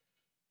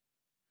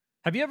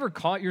Have you ever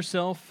caught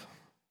yourself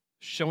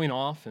showing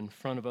off in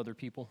front of other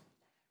people?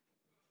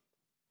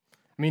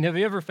 Have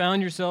you ever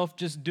found yourself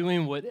just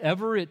doing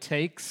whatever it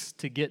takes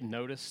to get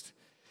noticed,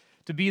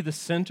 to be the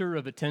center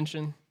of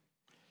attention?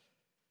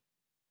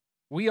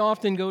 We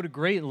often go to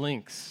great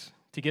lengths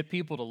to get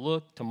people to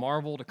look, to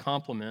marvel, to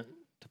compliment,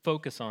 to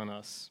focus on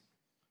us.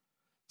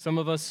 Some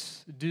of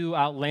us do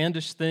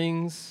outlandish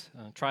things,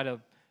 try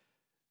to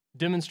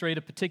demonstrate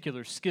a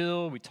particular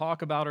skill. We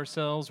talk about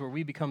ourselves where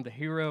we become the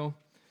hero.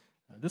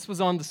 This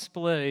was on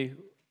display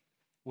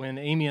when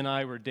Amy and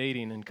I were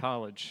dating in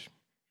college.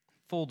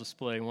 Full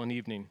display one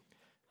evening.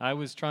 I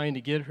was trying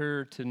to get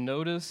her to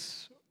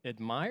notice,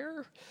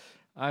 admire.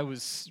 I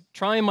was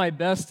trying my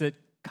best at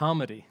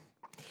comedy.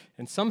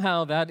 And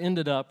somehow that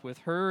ended up with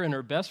her and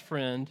her best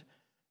friend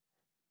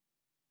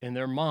and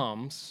their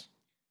moms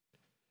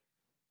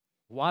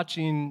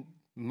watching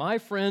my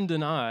friend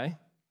and I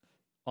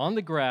on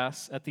the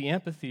grass at the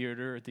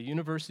amphitheater at the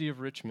University of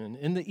Richmond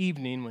in the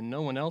evening when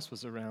no one else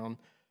was around,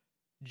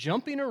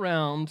 jumping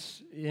around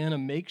in a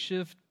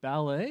makeshift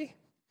ballet.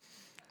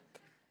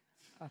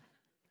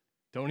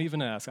 Don't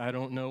even ask. I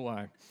don't know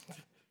why.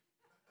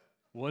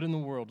 What in the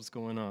world is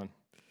going on?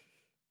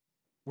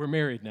 We're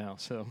married now,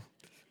 so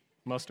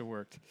must have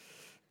worked.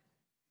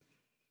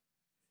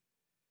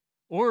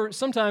 Or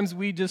sometimes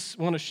we just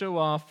want to show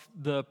off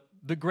the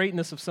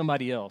greatness of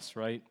somebody else,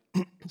 right?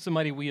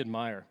 Somebody we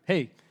admire.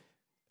 Hey,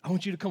 I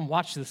want you to come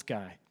watch this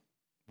guy.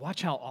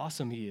 Watch how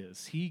awesome he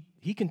is.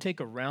 He can take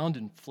a round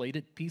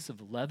inflated piece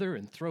of leather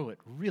and throw it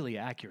really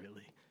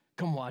accurately.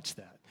 Come watch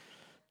that.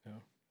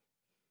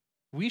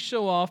 We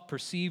show off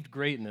perceived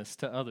greatness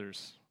to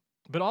others,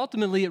 but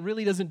ultimately it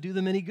really doesn't do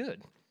them any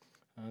good.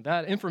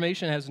 That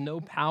information has no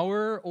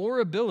power or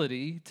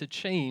ability to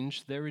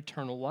change their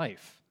eternal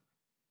life.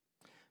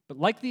 But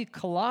like the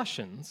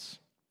Colossians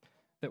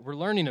that we're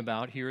learning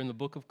about here in the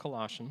book of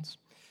Colossians,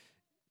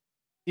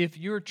 if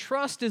your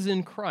trust is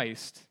in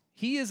Christ,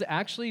 He is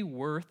actually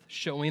worth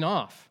showing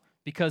off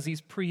because He's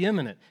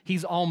preeminent.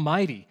 He's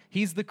almighty.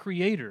 He's the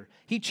creator.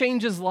 He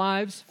changes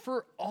lives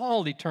for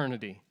all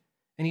eternity.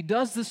 And He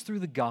does this through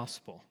the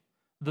gospel,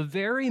 the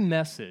very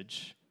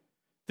message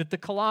that the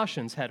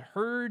Colossians had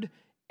heard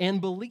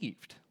and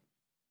believed.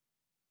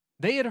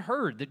 They had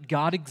heard that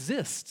God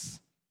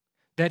exists,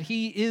 that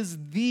He is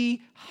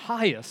the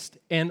highest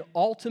and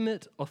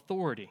ultimate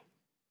authority,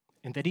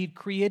 and that He'd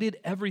created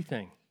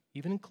everything,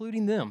 even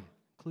including them,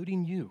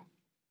 including you.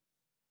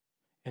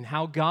 And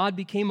how God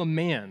became a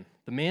man,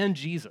 the man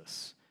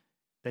Jesus,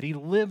 that He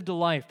lived a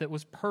life that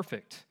was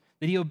perfect,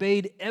 that He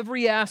obeyed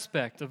every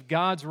aspect of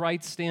God's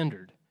right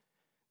standard,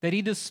 that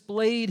He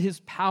displayed His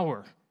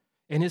power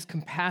and His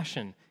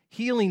compassion,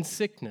 healing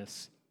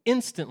sickness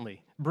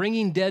instantly,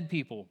 bringing dead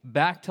people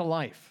back to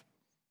life.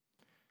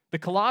 The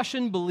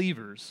Colossian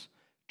believers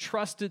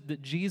trusted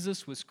that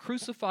Jesus was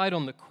crucified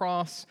on the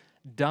cross,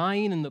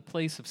 dying in the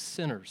place of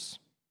sinners,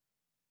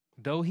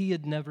 though He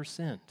had never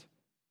sinned.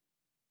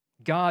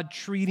 God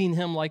treating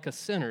Him like a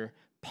sinner,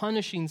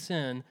 punishing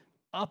sin,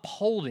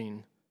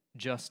 upholding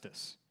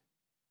justice.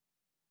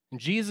 And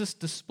Jesus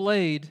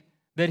displayed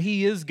that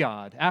He is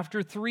God.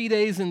 After 3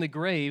 days in the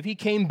grave, He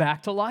came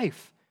back to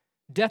life.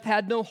 Death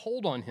had no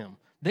hold on Him.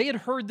 They had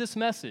heard this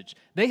message.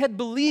 They had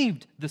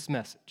believed this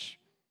message.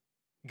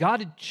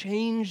 God had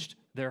changed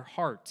their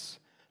hearts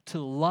to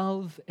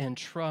love and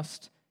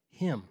trust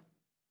Him.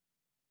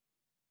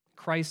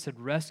 Christ had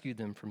rescued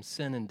them from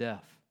sin and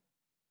death.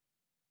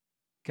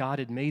 God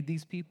had made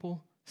these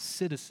people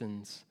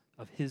citizens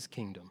of His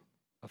kingdom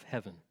of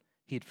heaven.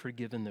 He had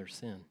forgiven their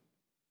sin.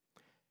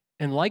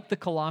 And like the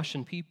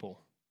Colossian people,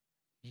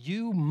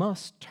 you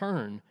must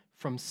turn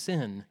from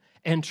sin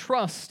and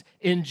trust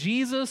in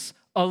Jesus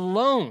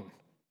alone.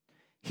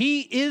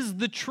 He is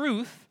the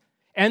truth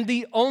and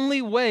the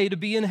only way to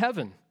be in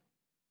heaven.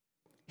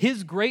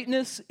 His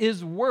greatness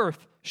is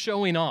worth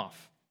showing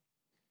off.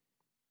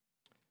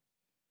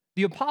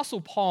 The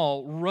Apostle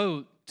Paul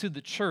wrote to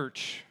the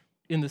church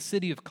in the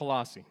city of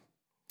Colossae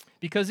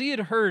because he had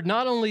heard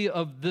not only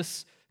of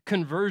this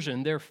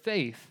conversion, their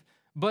faith,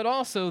 but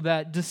also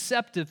that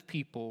deceptive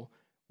people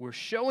were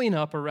showing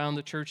up around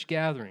the church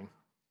gathering.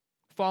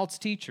 False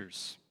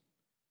teachers.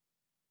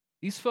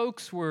 These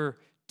folks were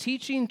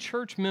teaching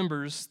church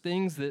members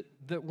things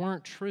that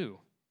weren't true.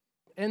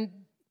 And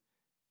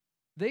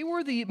they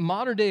were the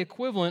modern-day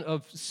equivalent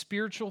of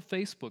spiritual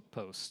Facebook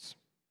posts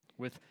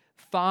with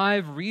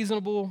 5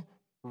 reasonable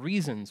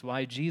reasons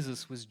why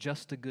Jesus was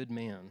just a good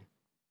man.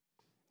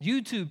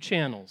 YouTube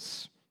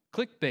channels,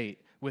 clickbait,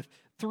 with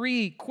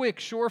 3 quick,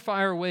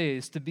 surefire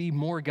ways to be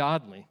more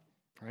godly.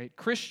 Right?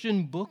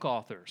 Christian book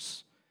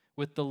authors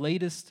with the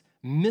latest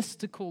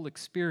mystical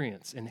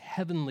experience and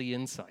heavenly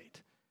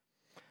insight.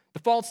 The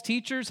false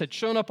teachers had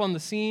shown up on the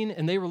scene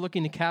and they were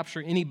looking to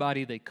capture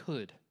anybody they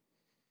could.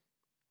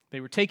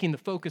 They were taking the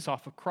focus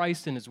off of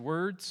Christ and His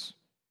words.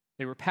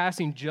 They were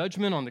passing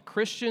judgment on the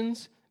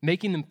Christians,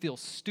 making them feel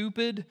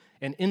stupid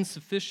and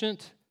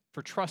insufficient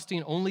for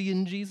trusting only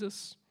in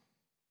Jesus.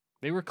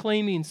 They were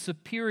claiming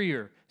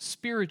superior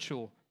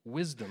spiritual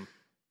wisdom.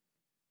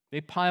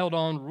 They piled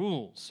on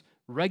rules,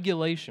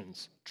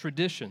 regulations,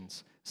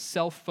 traditions,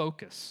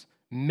 self-focus,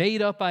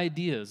 made-up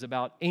ideas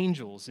about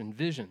angels and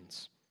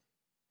visions.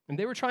 And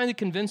they were trying to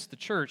convince the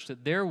church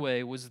that their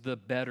way was the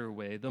better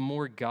way, the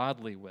more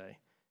godly way.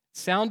 It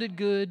sounded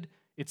good,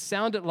 it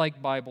sounded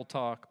like Bible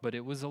talk, but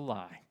it was a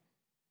lie.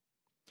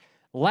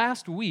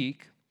 Last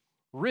week,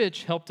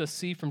 Rich helped us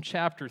see from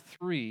chapter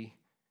 3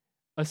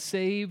 a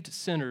saved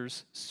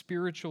sinner's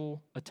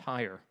spiritual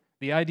attire.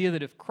 The idea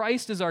that if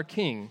Christ is our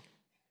king,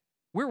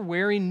 we're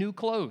wearing new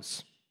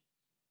clothes.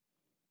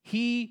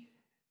 He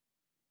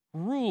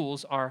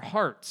rules our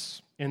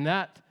hearts, and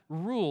that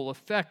rule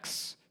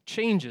affects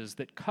changes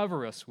that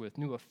cover us with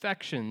new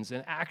affections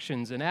and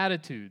actions and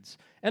attitudes,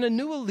 and a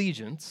new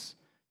allegiance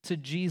to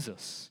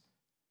Jesus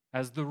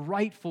as the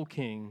rightful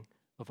king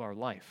of our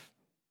life.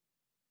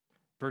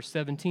 Verse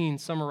 17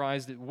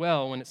 summarized it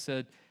well when it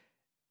said,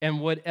 "And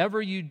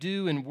whatever you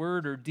do in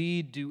word or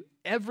deed, do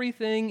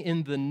everything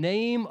in the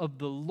name of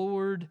the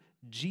Lord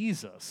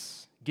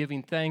Jesus,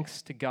 giving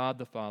thanks to God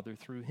the Father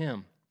through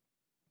him."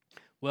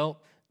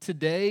 Well,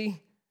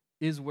 today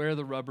is where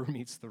the rubber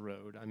meets the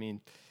road. I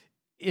mean,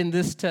 in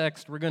this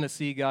text, we're going to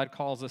see God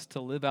calls us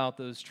to live out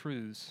those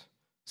truths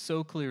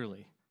so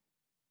clearly.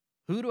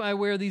 Who do I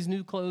wear these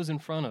new clothes in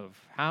front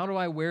of? How do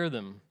I wear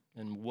them?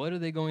 And what are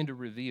they going to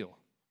reveal?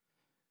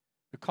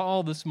 The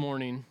call this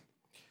morning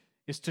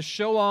is to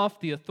show off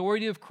the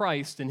authority of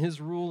Christ and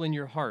his rule in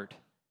your heart,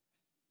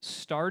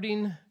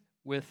 starting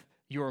with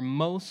your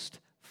most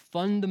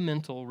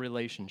fundamental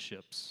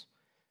relationships.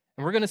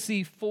 And we're going to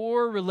see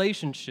 4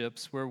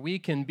 relationships where we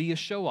can be a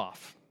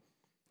show-off.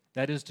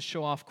 That is, to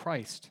show off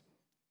Christ.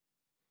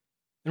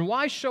 And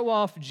why show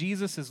off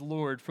Jesus as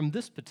Lord from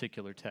this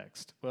particular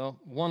text? Well,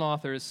 one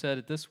author has said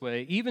it this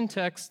way: even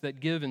texts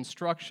that give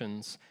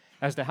instructions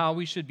as to how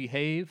we should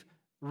behave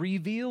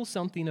reveal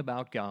something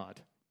about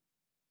God.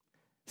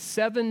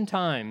 7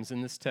 times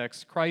in this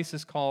text, Christ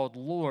is called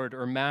Lord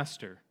or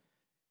Master.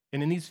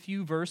 And in these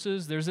few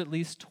verses, there's at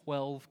least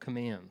 12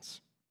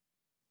 commands.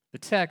 The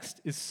text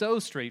is so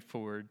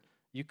straightforward,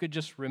 you could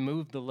just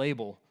remove the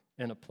label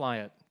and apply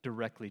it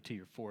directly to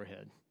your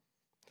forehead.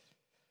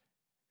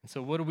 And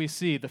so what do we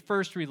see? The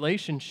first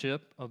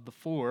relationship of the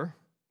 4,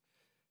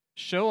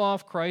 show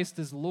off Christ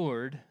as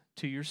Lord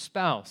to your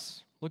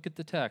spouse. Look at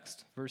the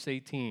text, verse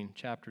 18,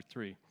 chapter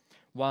 3.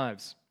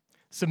 Wives,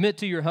 submit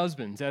to your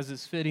husbands as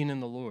is fitting in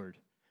the Lord.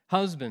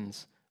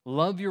 Husbands,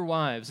 love your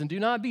wives and do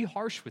not be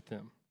harsh with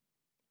them.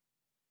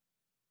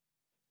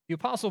 The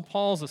Apostle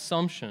Paul's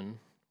assumption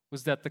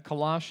was that the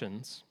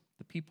Colossians,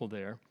 the people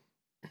there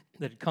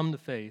that had come to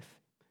faith,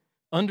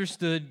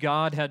 understood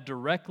God had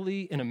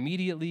directly and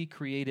immediately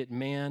created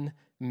man,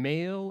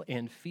 male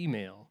and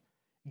female,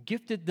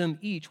 gifted them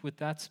each with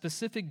that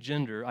specific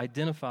gender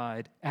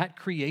identified at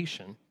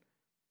creation,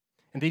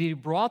 and that he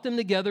brought them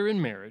together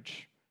in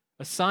marriage,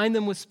 assigned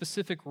them with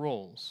specific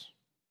roles.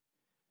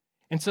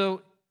 And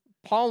so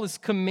Paul is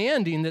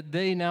commanding that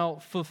they now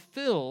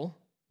fulfill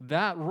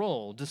that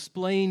role,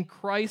 displaying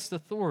Christ's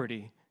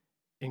authority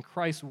and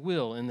Christ's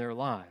will in their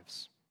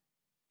lives.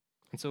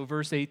 And so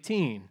verse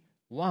 18,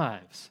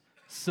 wives,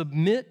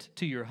 submit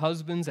to your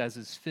husbands as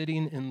is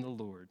fitting in the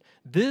Lord.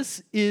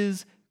 This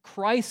is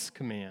Christ's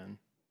command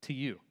to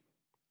you.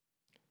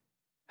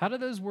 How do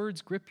those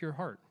words grip your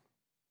heart?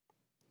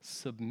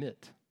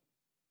 Submit.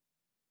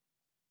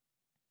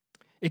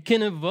 It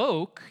can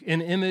evoke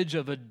an image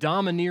of a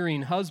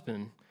domineering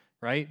husband,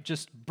 right?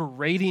 Just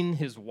berating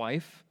his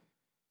wife.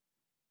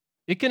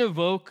 It can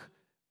evoke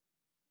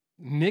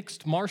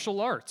mixed martial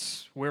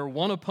arts, where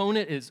one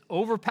opponent is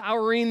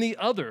overpowering the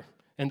other,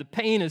 and the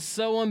pain is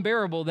so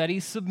unbearable that he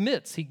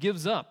submits, he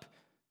gives up,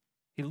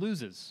 he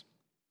loses.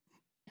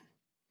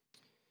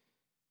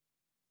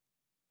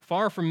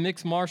 Far from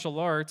mixed martial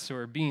arts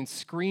or being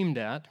screamed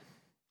at,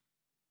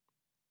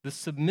 the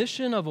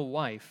submission of a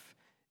wife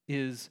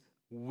is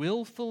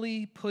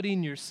willfully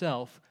putting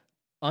yourself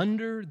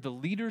under the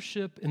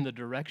leadership and the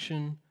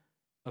direction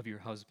of your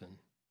husband.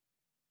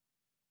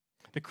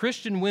 The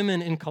Christian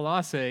women in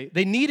Colossae,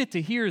 they needed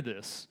to hear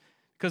this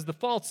because the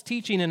false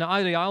teaching and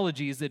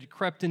ideologies that had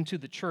crept into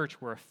the church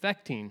were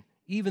affecting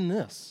even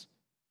this.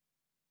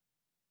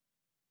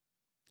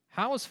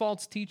 How has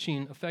false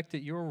teaching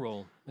affected your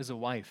role as a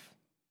wife?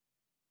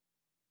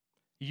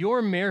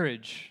 Your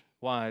marriage,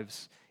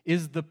 wives,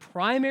 is the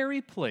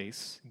primary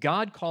place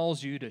God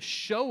calls you to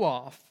show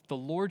off the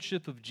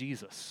lordship of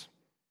Jesus.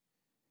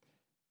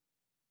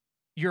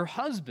 Your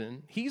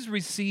husband, he's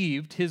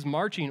received his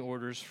marching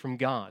orders from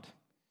God.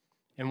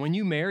 And when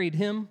you married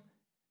him,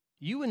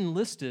 you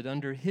enlisted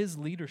under his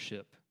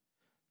leadership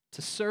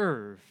to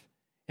serve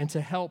and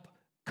to help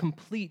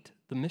complete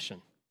the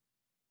mission.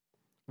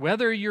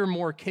 Whether you're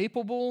more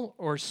capable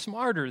or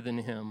smarter than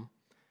him,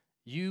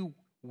 you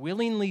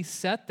willingly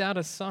set that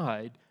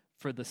aside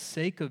for the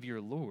sake of your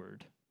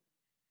Lord.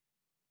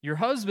 Your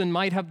husband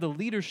might have the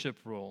leadership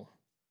role,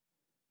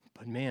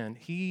 but man,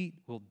 he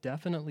will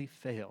definitely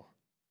fail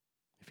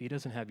if he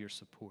doesn't have your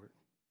support.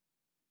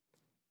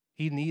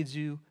 He needs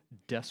you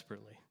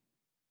desperately.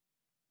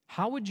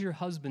 How would your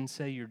husband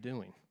say you're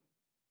doing?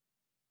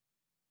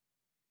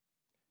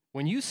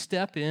 When you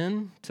step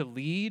in to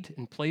lead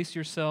and place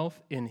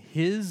yourself in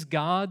His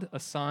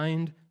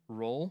God-assigned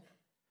role,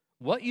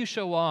 what you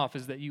show off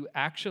is that you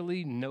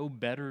actually know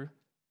better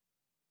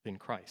than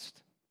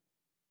Christ.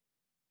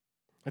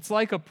 It's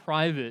like a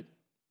private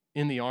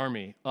in the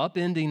army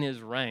upending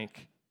his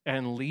rank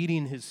and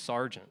leading his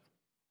sergeant.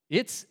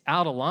 It's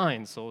out of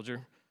line,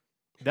 soldier.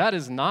 That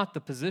is not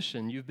the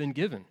position you've been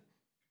given.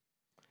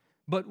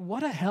 But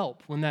what a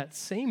help when that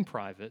same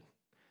private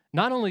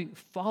not only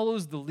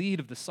follows the lead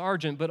of the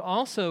sergeant, but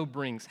also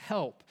brings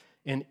help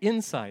and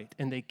insight,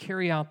 and they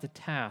carry out the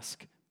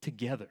task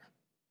together.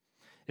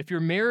 If your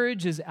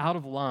marriage is out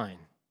of line,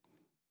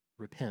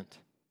 repent.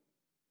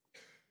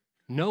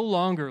 No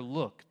longer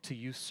look to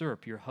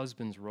usurp your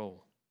husband's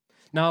role.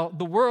 Now,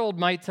 the world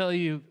might tell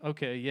you,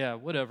 okay, yeah,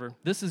 whatever.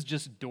 This is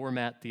just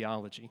doormat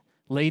theology.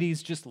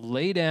 Ladies, just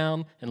lay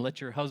down and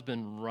let your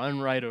husband run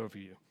right over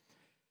you.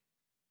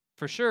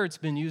 For sure, it's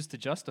been used to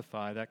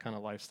justify that kind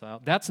of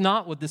lifestyle. That's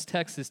not what this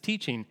text is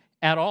teaching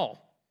at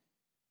all.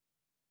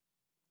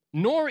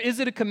 Nor is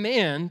it a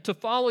command to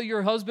follow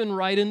your husband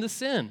right into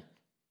sin.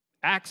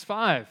 Acts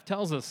 5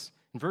 tells us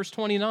in verse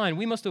 29,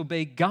 we must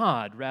obey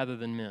God rather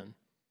than men.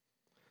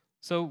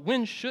 So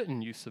when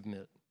shouldn't you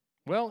submit?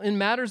 Well, in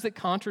matters that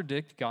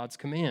contradict God's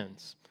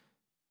commands,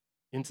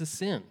 into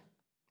sin,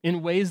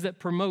 in ways that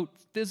promote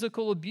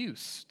physical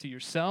abuse to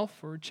yourself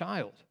or a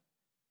child.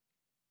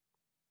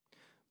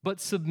 But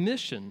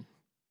submission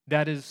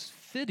that is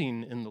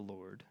fitting in the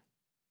Lord,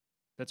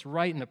 that's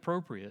right and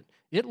appropriate,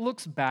 it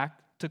looks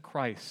back to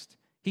Christ.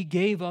 He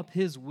gave up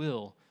His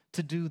will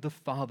to do the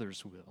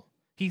Father's will.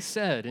 He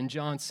said in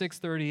John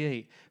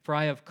 6:38, "For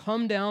I have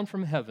come down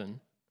from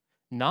heaven,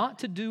 not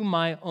to do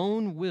my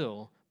own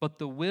will, but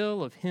the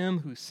will of Him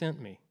who sent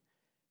me."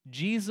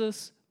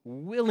 Jesus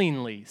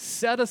willingly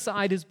set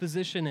aside His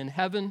position in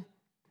heaven.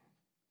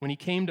 When He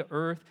came to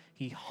earth,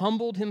 He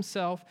humbled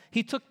Himself.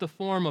 He took the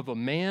form of a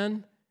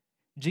man.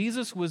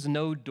 Jesus was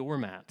no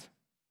doormat.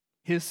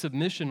 His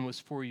submission was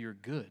for your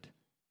good.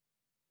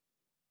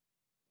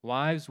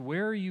 Wives,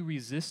 where are you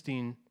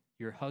resisting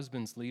your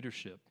husband's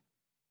leadership?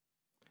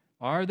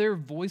 Are there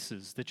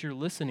voices that you're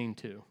listening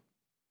to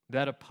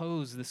that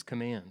oppose this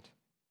command?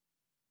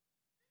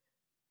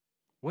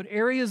 What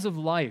areas of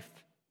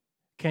life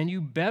can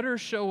you better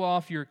show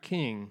off your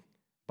king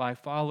by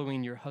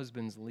following your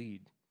husband's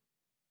lead?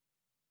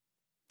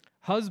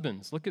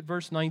 Husbands, look at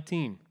verse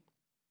 19.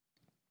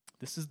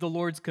 This is the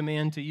Lord's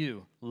command to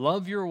you.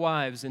 Love your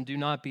wives and do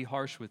not be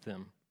harsh with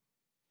them.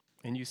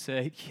 And you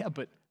say, yeah,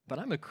 but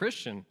I'm a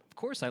Christian. Of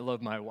course I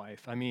love my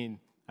wife. I mean,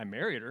 I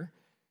married her,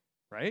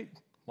 right?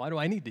 Why do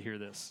I need to hear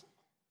this?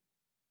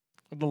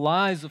 The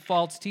lies of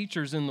false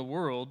teachers in the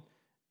world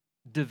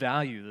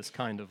devalue this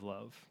kind of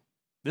love.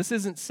 This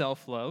isn't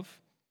self-love.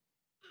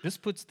 This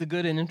puts the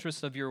good and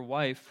interests of your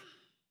wife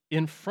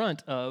in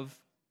front of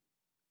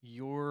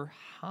your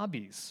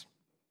hobbies,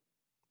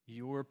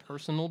 your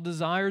personal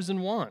desires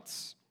and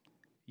wants,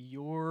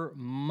 your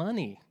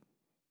money,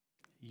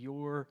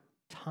 your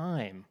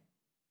time.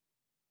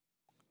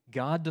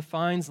 God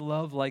defines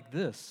love like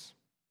this.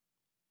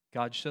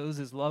 God shows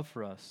His love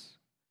for us,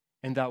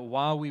 and that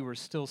while we were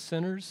still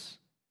sinners,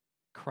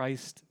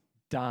 Christ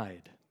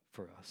died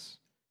for us.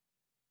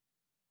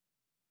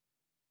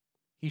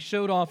 He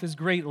showed off His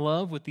great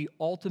love with the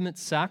ultimate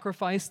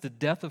sacrifice, the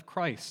death of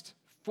Christ,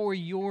 for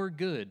your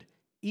good,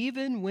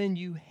 even when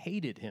you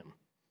hated Him.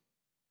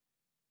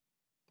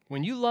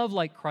 When you love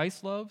like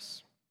Christ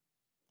loves,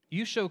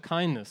 you show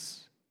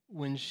kindness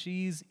when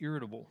she's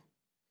irritable.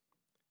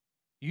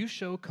 You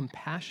show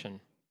compassion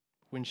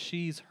when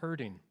she's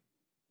hurting.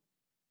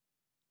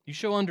 You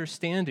show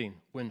understanding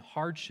when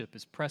hardship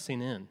is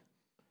pressing in.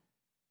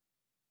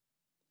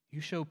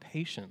 You show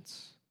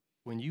patience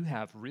when you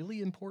have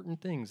really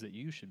important things that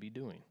you should be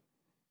doing.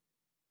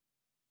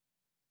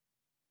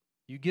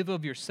 You give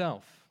of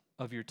yourself,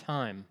 of your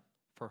time,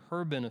 for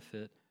her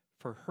benefit,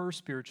 for her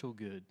spiritual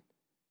good.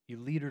 You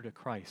lead her to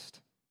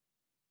Christ.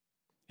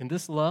 And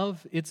this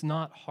love, it's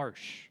not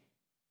harsh.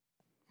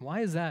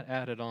 Why is that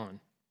added on?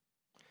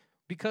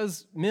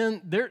 Because,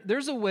 men,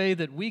 there's a way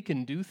that we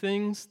can do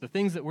things, the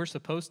things that we're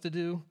supposed to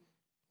do,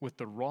 with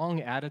the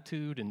wrong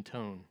attitude and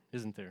tone,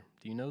 isn't there?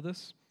 Do you know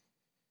this?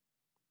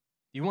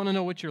 You want to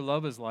know what your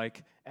love is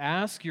like?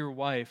 Ask your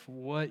wife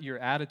what your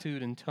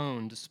attitude and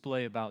tone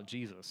display about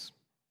Jesus.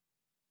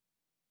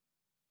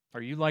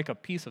 Are you like a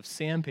piece of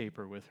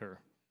sandpaper with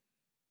her?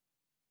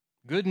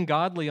 Good and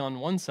godly on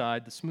one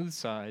side, the smooth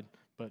side,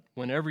 but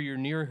whenever you're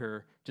near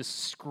her,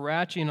 just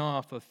scratching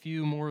off a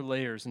few more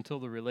layers until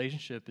the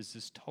relationship is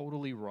just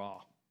totally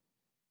raw.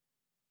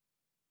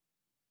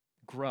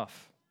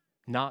 Gruff,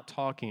 not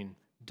talking,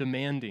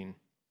 demanding,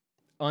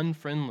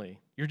 unfriendly.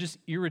 You're just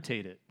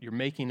irritated. You're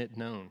making it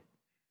known.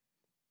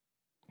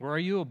 Or are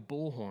you a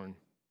bullhorn,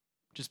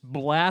 just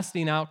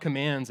blasting out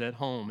commands at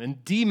home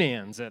and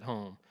demands at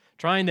home,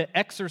 trying to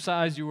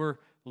exercise your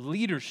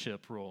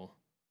leadership role,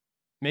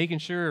 making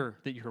sure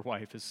that your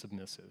wife is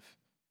submissive?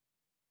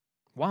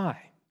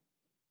 Why?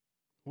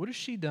 What has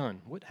she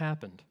done? What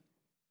happened?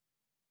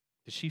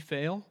 Did she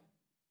fail?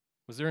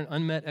 Was there an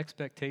unmet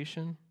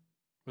expectation?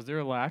 Was there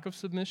a lack of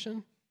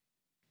submission?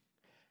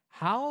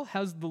 How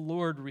has the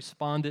Lord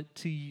responded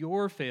to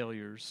your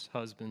failures,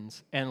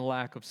 husbands, and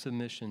lack of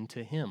submission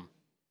to Him?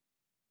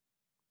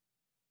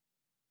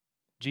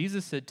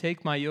 Jesus said,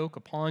 "Take my yoke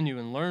upon you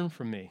and learn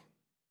from me,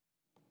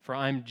 for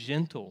I'm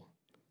gentle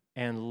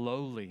and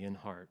lowly in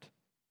heart."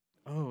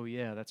 Oh,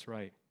 yeah, that's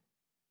right.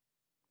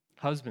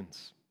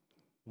 Husbands,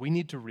 we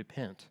need to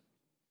repent.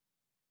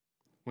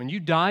 When you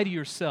die to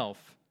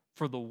yourself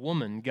for the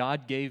woman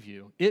God gave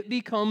you, it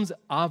becomes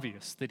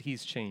obvious that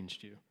He's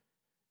changed you.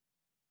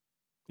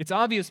 It's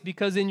obvious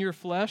because in your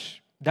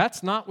flesh,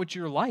 that's not what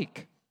you're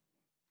like.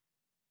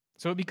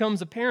 So it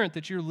becomes apparent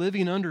that you're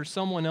living under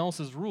someone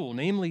else's rule,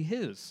 namely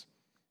His.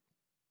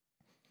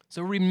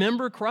 So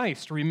remember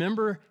Christ.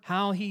 Remember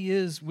how He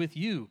is with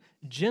you,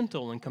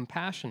 gentle and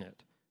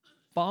compassionate.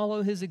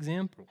 Follow His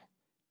example.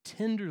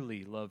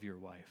 Tenderly love your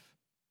wife.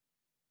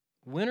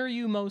 When are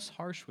you most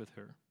harsh with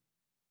her?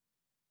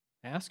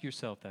 Ask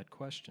yourself that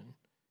question.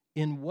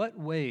 In what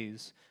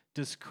ways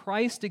does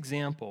Christ's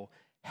example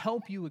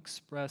help you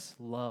express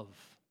love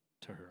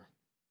to her?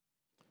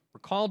 We're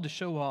called to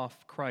show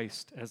off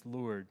Christ as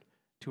Lord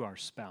to our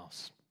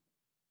spouse.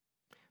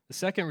 The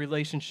second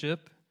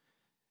relationship,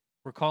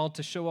 we're called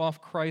to show off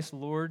Christ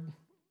Lord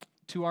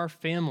to our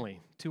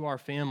family.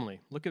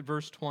 Look at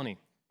verse 20.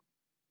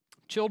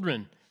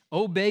 Children,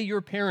 obey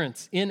your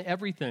parents in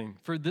everything,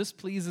 for this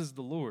pleases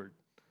the Lord.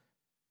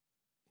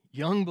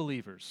 Young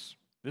believers,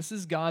 this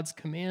is God's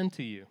command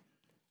to you.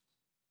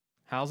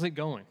 How's it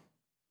going?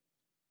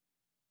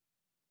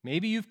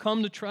 Maybe you've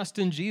come to trust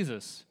in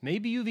Jesus.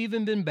 Maybe you've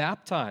even been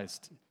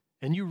baptized,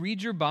 and you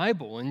read your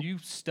Bible, and you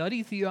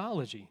study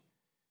theology.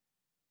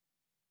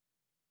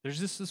 There's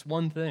just this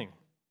one thing.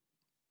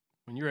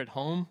 When you're at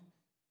home,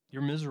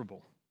 you're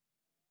miserable.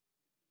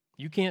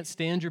 You can't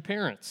stand your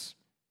parents,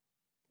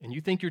 and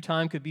you think your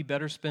time could be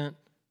better spent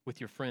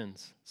with your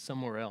friends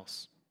somewhere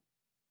else.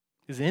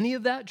 Is any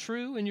of that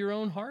true in your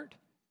own heart?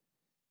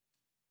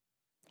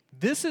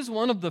 This is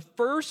one of the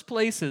first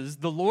places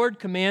the Lord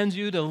commands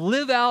you to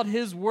live out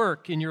His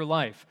work in your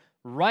life,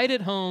 right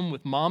at home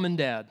with mom and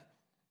dad.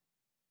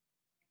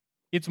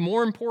 It's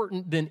more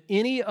important than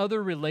any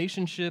other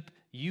relationship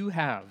you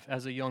have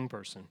as a young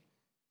person.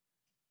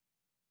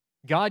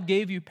 God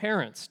gave you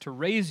parents to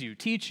raise you,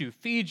 teach you,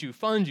 feed you,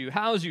 fund you,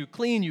 house you,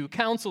 clean you,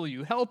 counsel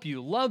you, help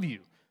you, love you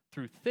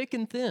through thick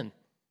and thin.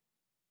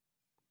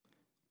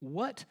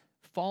 What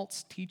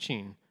false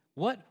teaching,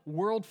 what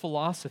world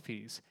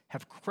philosophies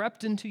have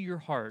crept into your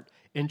heart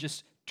and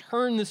just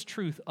turned this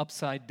truth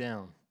upside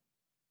down?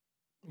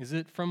 Is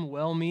it from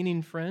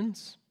well-meaning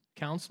friends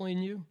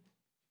counseling you?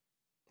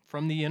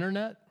 From the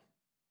internet?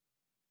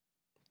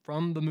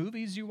 From the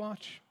movies you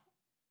watch?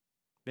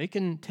 They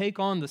can take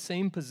on the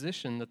same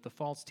position that the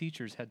false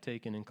teachers had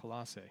taken in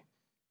Colossae.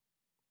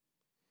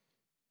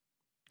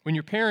 When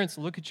your parents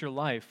look at your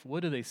life,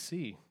 what do they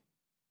see?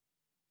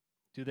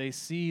 Do they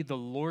see the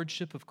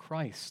lordship of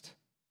Christ?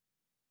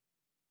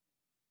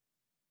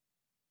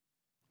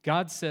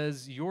 God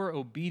says your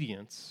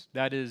obedience,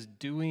 that is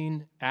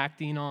doing,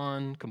 acting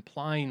on,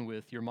 complying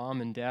with your mom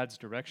and dad's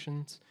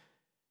directions,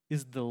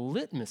 is the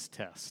litmus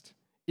test.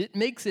 It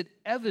makes it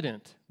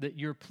evident that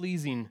you're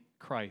pleasing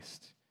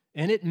Christ.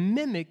 And it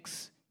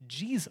mimics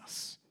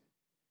Jesus.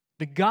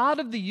 The God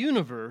of the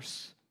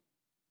universe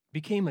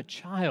became a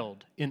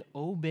child and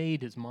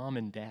obeyed His mom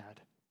and dad.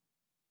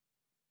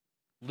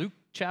 Luke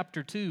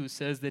chapter 2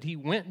 says that He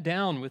went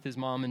down with His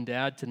mom and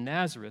dad to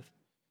Nazareth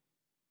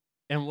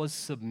and was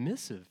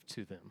submissive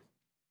to them.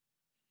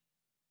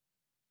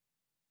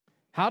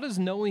 How does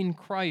knowing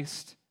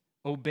Christ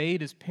obeyed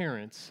His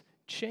parents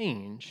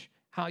change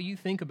how you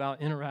think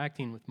about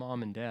interacting with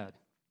mom and dad?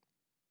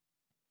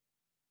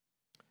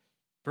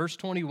 Verse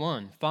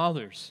 21,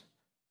 fathers,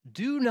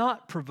 do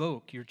not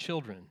provoke your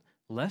children,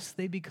 lest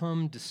they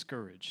become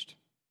discouraged.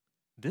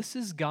 This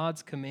is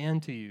God's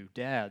command to you,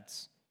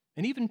 dads,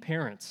 and even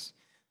parents.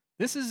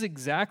 This is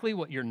exactly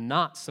what you're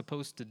not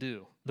supposed to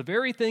do. The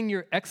very thing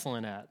you're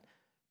excellent at,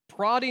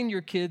 prodding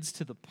your kids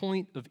to the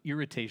point of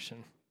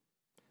irritation,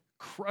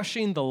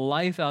 crushing the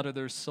life out of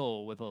their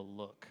soul with a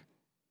look.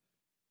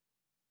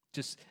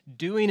 Just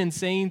doing and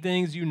saying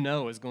things you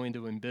know is going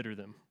to embitter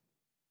them.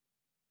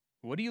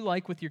 What do you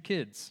like with your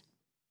kids?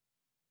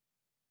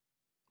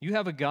 You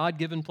have a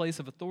God-given place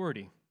of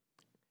authority.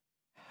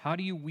 How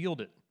do you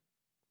wield it?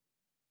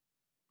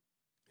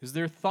 Is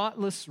there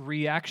thoughtless,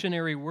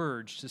 reactionary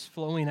words just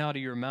flowing out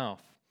of your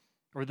mouth?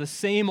 Or the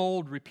same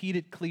old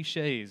repeated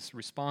cliches,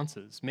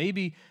 responses?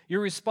 Maybe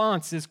your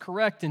response is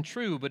correct and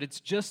true, but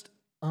it's just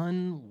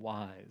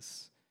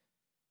unwise.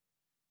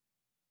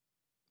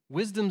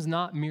 Wisdom's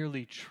not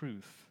merely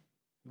truth.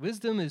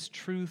 Wisdom is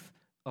truth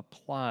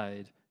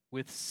applied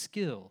with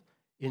skill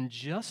in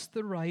just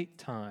the right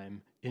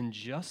time, in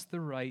just the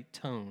right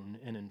tone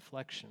and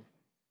inflection.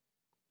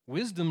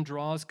 Wisdom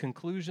draws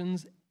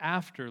conclusions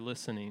after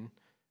listening.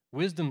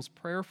 Wisdom's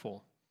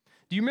prayerful.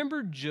 Do you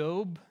remember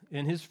Job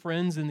and his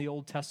friends in the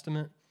Old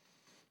Testament?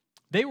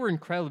 They were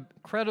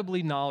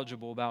incredibly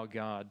knowledgeable about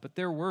God, but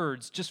their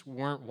words just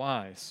weren't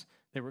wise.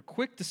 They were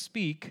quick to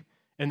speak,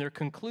 and their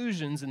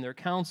conclusions and their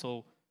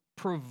counsel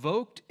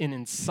provoked and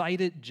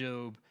incited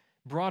Job,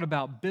 brought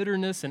about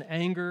bitterness and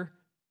anger.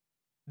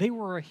 They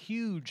were a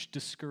huge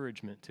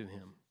discouragement to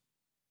him.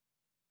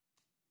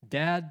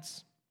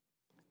 Dads,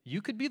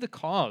 you could be the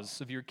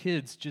cause of your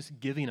kids just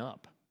giving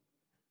up.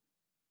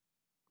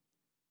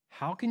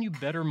 How can you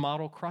better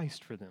model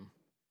Christ for them?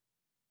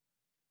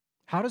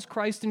 How does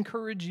Christ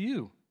encourage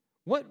you?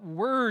 What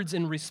words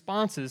and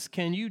responses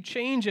can you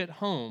change at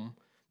home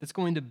that's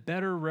going to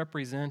better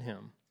represent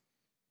him?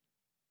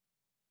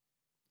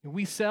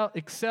 We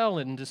excel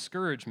in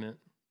discouragement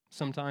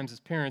sometimes as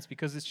parents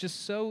because it's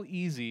just so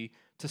easy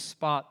to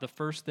spot the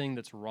first thing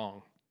that's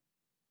wrong.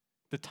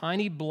 The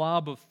tiny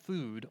blob of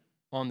food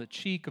on the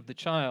cheek of the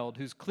child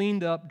who's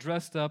cleaned up,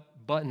 dressed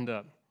up, buttoned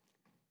up.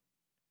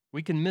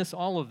 We can miss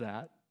all of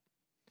that.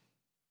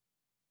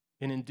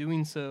 And in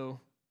doing so,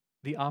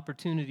 the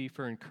opportunity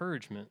for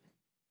encouragement,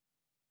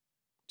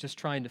 just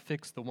trying to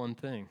fix the one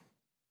thing.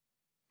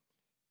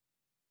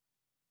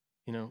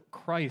 You know,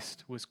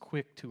 Christ was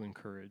quick to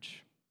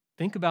encourage.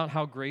 Think about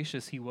how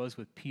gracious he was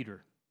with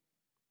Peter.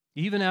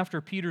 Even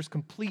after Peter's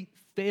complete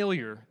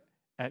failure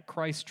at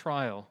Christ's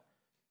trial,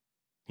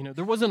 you know,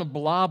 there wasn't a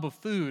blob of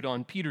food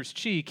on Peter's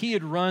cheek. He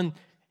had run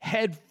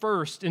head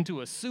first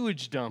into a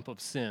sewage dump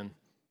of sin,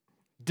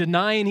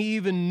 denying he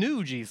even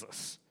knew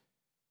Jesus.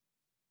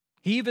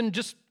 He even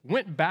just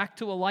went back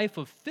to a life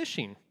of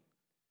fishing.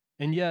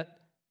 And yet,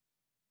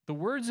 the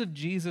words of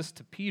Jesus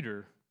to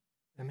Peter,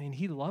 I mean,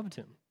 he loved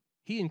him.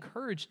 He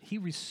encouraged, he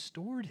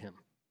restored him.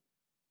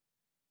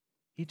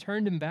 He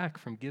turned him back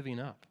from giving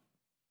up.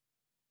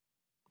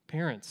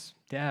 Parents,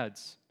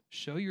 dads,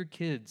 show your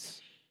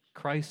kids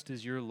Christ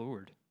is your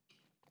Lord.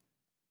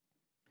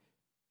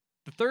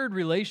 The third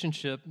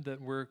relationship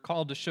that we're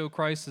called to show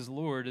Christ as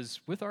Lord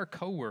is with our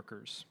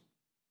coworkers.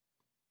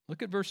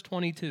 Look at verse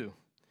 22.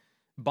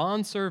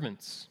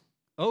 Bondservants,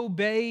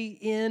 obey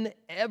in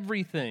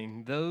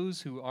everything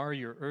those who are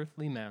your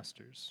earthly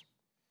masters.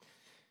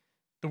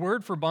 The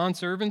word for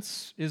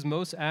bondservants is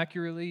most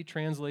accurately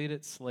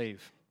translated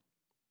slave.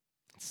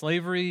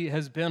 Slavery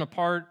has been a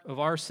part of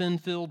our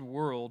sin-filled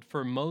world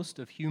for most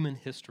of human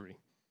history.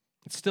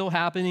 It's still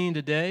happening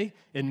today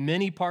in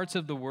many parts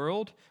of the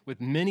world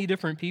with many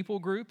different people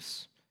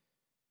groups.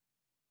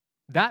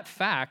 That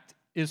fact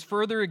is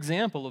further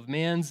example of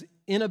man's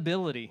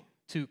inability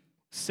to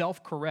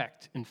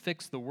self-correct and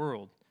fix the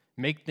world,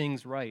 make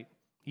things right.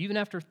 Even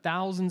after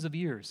thousands of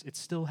years, it's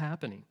still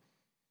happening.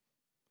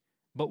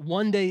 But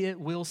one day it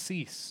will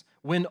cease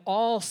when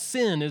all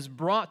sin is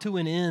brought to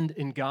an end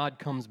and God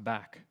comes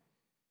back.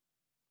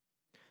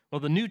 Well,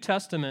 the New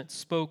Testament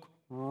spoke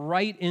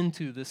right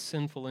into this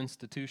sinful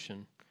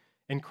institution,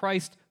 and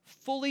Christ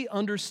fully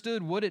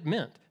understood what it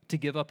meant to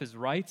give up his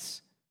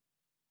rights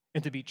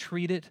and to be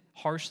treated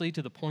harshly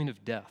to the point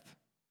of death.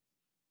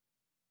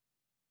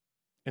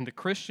 And the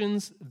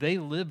Christians, they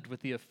lived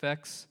with the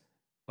effects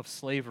of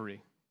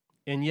slavery,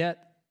 and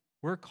yet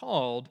we're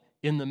called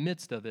in the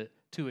midst of it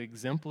to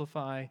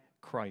exemplify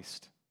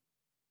Christ.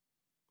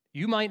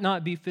 You might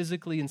not be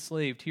physically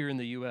enslaved here in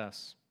the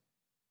U.S.,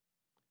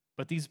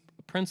 but these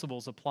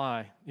principles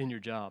apply in your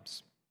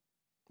jobs.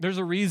 There's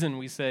a reason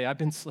we say, I've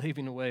been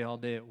slaving away all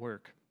day at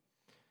work.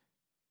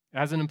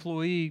 As an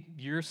employee,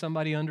 you're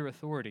somebody under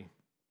authority.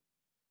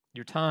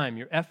 Your time,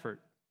 your effort,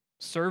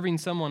 serving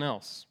someone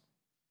else.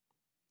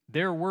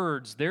 Their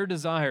words, their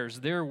desires,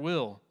 their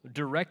will,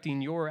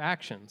 directing your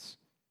actions.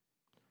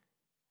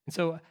 And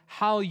so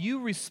how you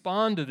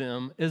respond to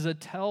them is a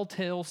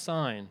telltale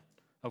sign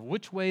of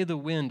which way the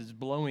wind is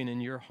blowing in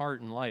your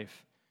heart and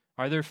life.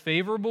 Are there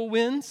favorable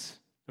winds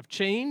of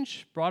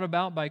change brought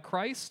about by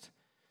Christ,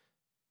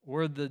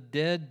 or the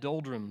dead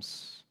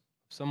doldrums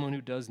of someone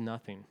who does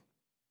nothing?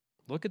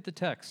 Look at the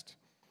text.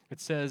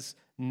 It says,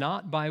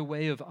 not by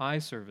way of eye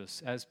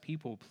service as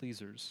people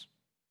pleasers.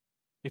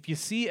 If you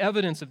see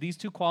evidence of these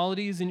two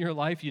qualities in your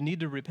life, you need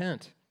to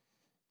repent.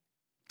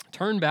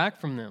 Turn back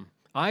from them.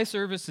 Eye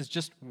service is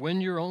just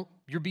when you're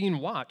being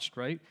watched,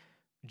 right?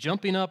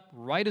 Jumping up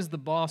right as the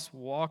boss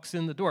walks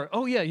in the door.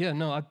 Oh, yeah,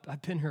 no,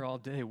 I've been here all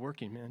day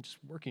working, man, just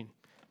working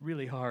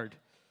really hard.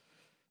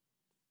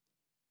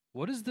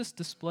 What is this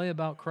display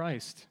about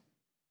Christ?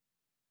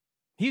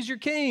 He's your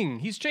king.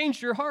 He's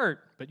changed your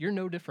heart, but you're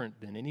no different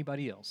than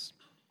anybody else.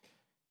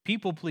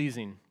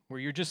 People-pleasing,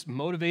 where you're just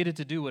motivated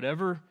to do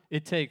whatever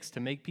it takes to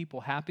make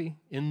people happy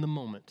in the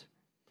moment.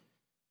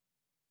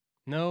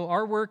 No,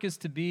 our work is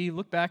to be,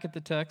 look back at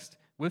the text,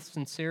 with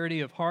sincerity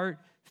of heart,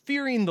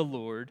 fearing the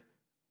Lord,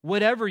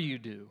 whatever you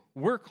do.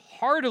 Work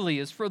heartily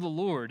as for the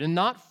Lord and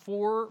not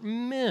for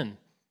men,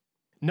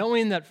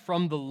 knowing that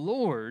from the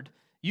Lord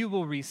you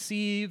will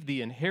receive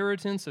the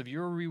inheritance of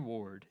your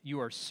reward. You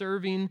are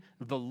serving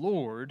the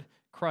Lord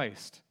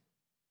Christ.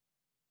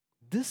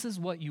 This is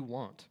what you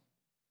want.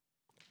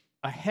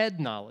 A head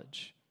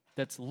knowledge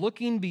that's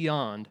looking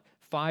beyond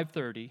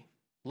 5:30,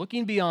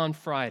 looking beyond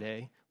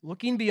Friday,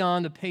 looking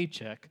beyond a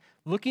paycheck,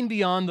 looking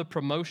beyond the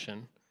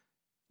promotion,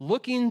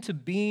 looking to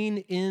being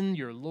in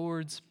your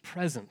Lord's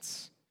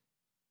presence.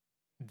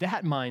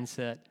 That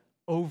mindset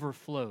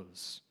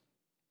overflows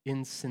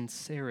in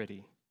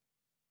sincerity,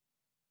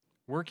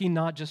 working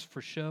not just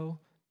for show,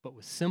 but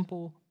with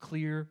simple,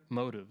 clear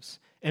motives,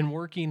 and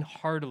working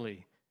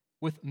heartily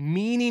with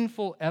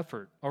meaningful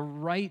effort, a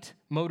right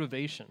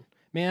motivation.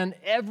 Man,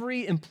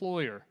 every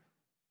employer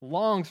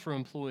longs for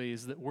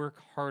employees that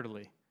work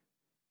heartily.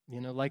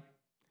 Like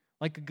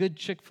a good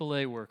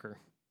Chick-fil-A worker,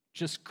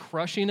 just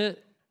crushing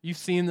it. You've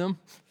seen them.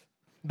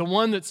 The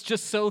one that's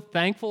just so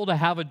thankful to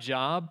have a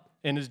job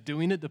and is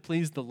doing it to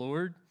please the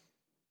Lord,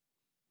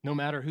 no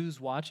matter who's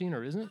watching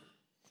or isn't.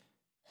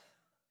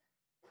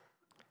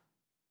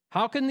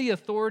 How can the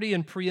authority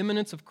and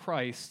preeminence of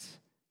Christ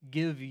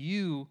give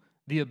you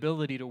the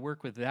ability to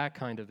work with that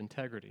kind of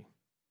integrity?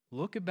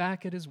 Look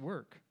back at his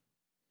work.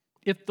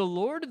 If the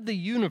Lord of the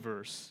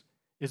universe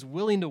is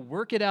willing to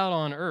work it out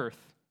on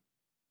earth,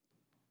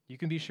 you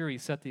can be sure he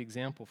set the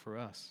example for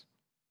us.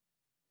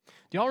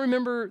 Do y'all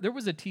remember there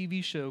was a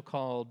TV show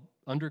called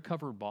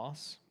Undercover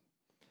Boss?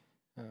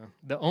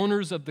 The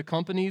owners of the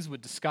companies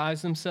would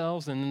disguise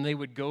themselves, and then they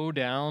would go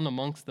down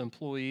amongst the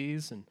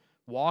employees and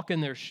walk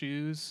in their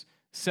shoes,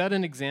 set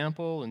an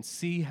example, and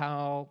see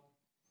how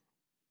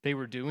they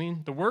were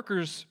doing. The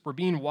workers were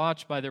being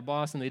watched by their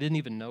boss, and they didn't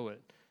even know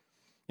it.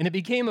 And it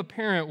became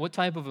apparent what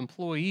type of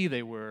employee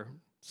they were.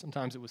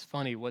 Sometimes it was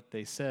funny what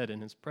they said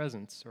in his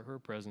presence or her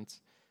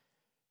presence.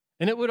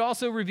 And it would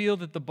also reveal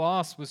that the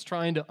boss was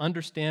trying to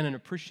understand and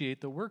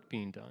appreciate the work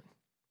being done.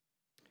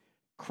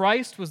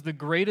 Christ was the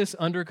greatest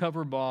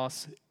undercover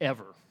boss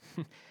ever.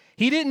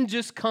 He didn't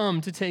just come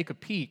to take a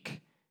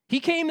peek. He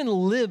came and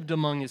lived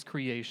among his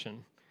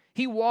creation.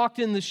 He walked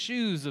in the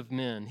shoes of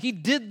men. He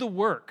did the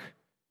work.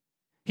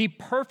 He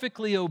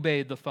perfectly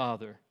obeyed the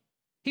Father.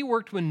 He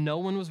worked when no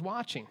one was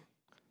watching,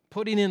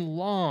 putting in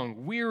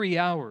long, weary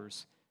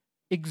hours,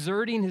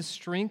 exerting his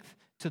strength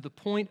to the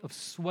point of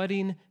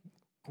sweating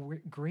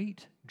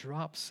great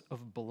drops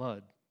of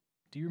blood.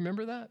 Do you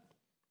remember that?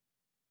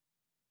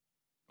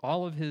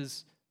 All of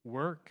his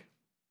work,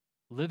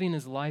 living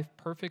his life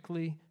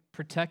perfectly,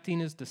 protecting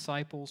his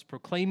disciples,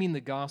 proclaiming the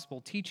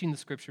gospel, teaching the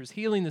scriptures,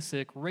 healing the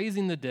sick,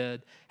 raising the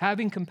dead,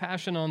 having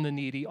compassion on the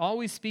needy,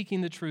 always speaking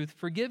the truth,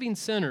 forgiving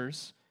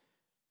sinners,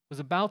 was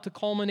about to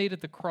culminate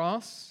at the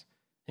cross,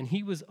 and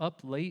he was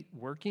up late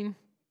working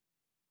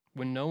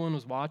when no one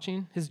was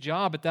watching. His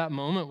job at that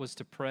moment was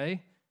to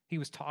pray. He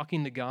was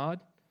talking to God.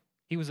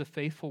 He was a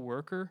faithful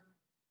worker.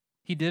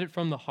 He did it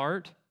from the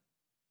heart.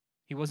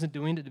 He wasn't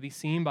doing it to be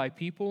seen by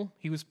people.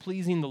 He was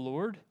pleasing the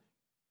Lord.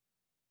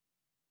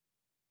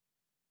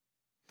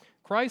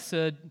 Christ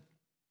said,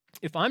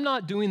 if I'm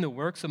not doing the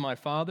works of my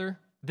Father,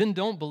 then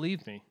don't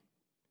believe me.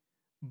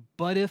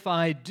 But if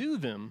I do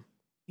them,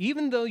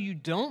 even though you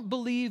don't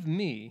believe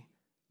me,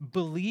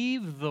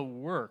 believe the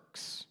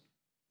works,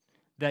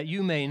 that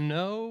you may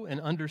know and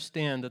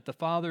understand that the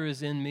Father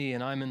is in me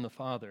and I'm in the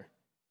Father.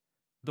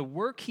 The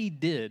work he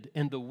did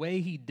and the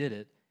way he did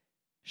it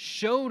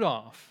showed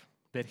off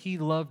that he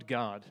loved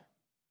God.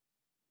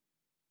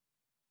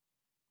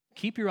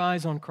 Keep your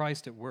eyes on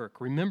Christ at work.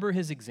 Remember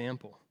his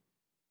example.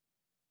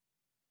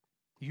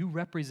 You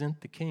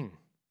represent the King.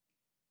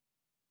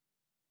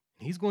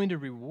 He's going to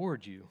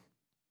reward you,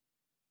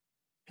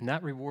 and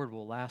that reward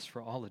will last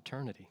for all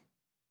eternity.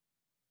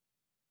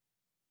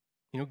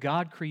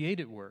 God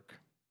created work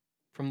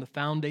from the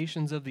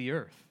foundations of the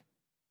earth.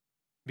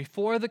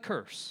 Before the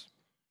curse,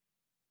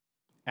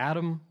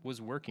 Adam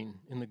was working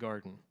in the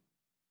garden.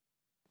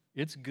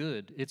 It's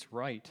good. It's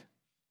right.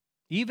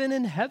 Even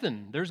in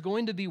heaven, there's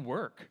going to be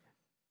work.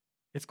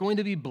 It's going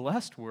to be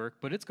blessed work,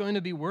 but it's going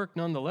to be work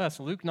nonetheless.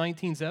 Luke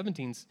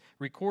 19:17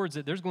 records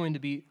that there's going to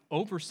be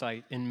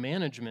oversight and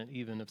management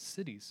even of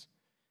cities.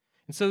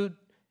 And so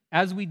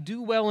as we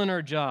do well in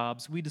our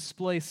jobs, we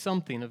display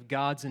something of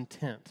God's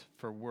intent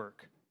for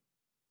work.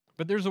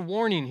 But there's a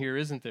warning here,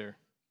 isn't there?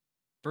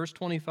 Verse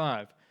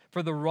 25,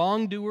 for the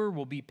wrongdoer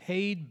will be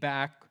paid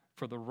back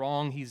for the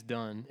wrong he's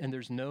done, and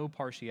there's no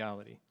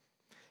partiality.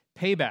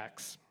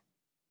 Paybacks.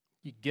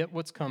 You get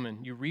what's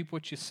coming. You reap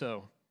what you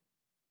sow.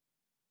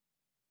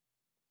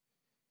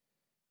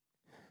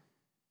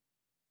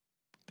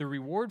 The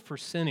reward for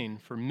sinning,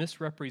 for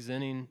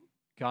misrepresenting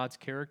God's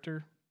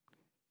character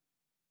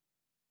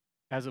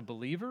as a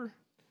believer,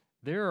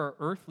 there are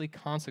earthly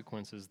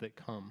consequences that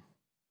come.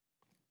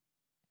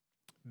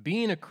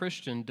 Being a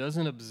Christian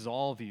doesn't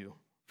absolve you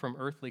from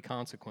earthly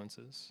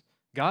consequences.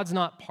 God's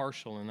not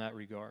partial in that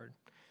regard.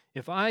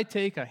 If I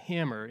take a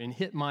hammer and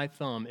hit my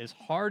thumb as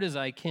hard as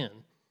I can,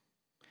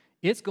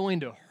 it's going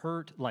to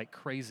hurt like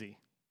crazy.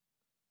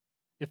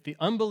 If the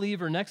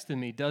unbeliever next to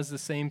me does the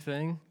same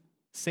thing,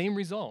 same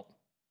result.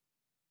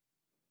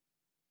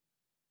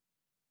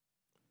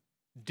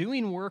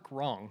 Doing work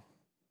wrong,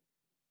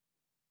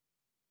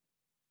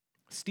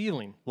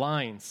 stealing,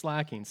 lying,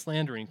 slacking,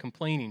 slandering,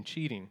 complaining,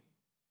 cheating,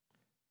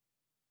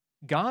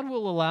 God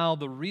will allow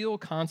the real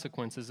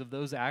consequences of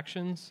those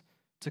actions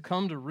to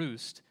come to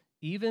roost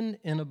even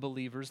in a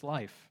believer's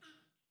life.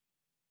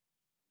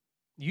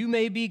 You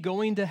may be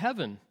going to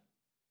heaven,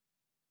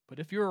 but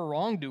if you're a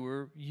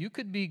wrongdoer, you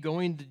could be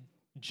going to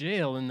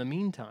jail in the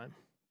meantime.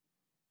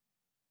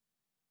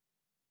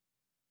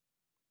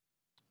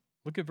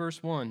 Look at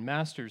verse 1.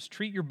 Masters,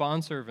 treat your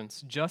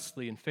bondservants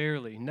justly and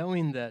fairly,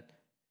 knowing that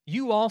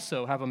you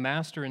also have a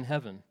master in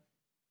heaven.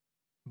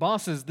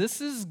 Bosses,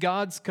 this is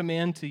God's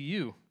command to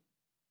you.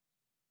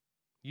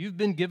 You've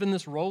been given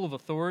this role of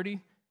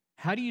authority.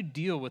 How do you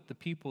deal with the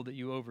people that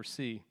you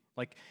oversee?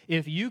 Like,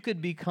 if you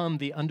could become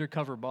the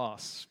undercover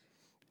boss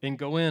and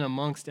go in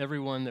amongst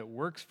everyone that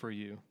works for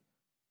you,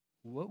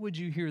 what would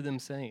you hear them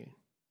saying?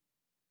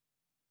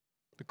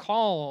 The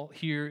call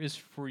here is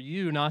for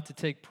you not to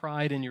take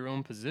pride in your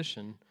own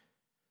position,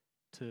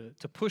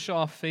 to push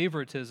off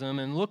favoritism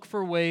and look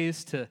for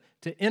ways to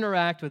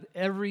interact with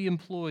every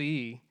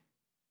employee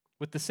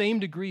with the same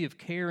degree of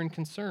care and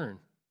concern,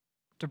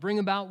 to bring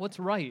about what's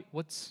right,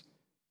 what's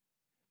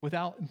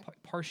without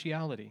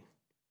partiality.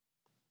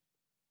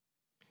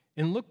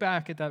 And look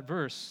back at that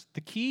verse.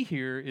 The key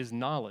here is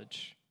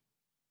knowledge.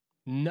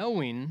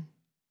 Knowing,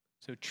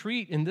 so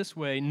treat in this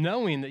way,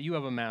 knowing that you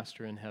have a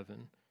master in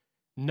heaven,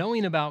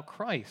 knowing about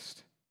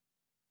Christ.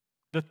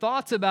 The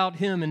thoughts about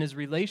him and his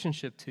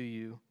relationship to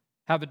you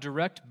have a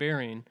direct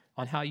bearing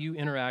on how you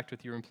interact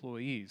with your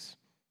employees.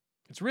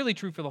 It's really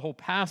true for the whole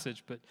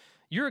passage, but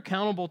you're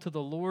accountable to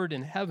the Lord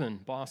in heaven,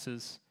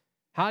 bosses.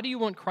 How do you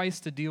want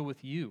Christ to deal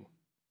with you?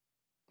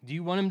 Do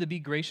you want him to be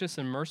gracious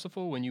and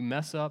merciful when you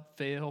mess up,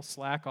 fail,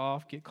 slack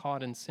off, get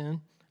caught in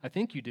sin? I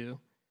think you do.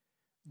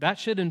 That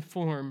should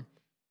inform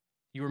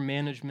your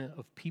management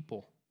of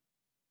people.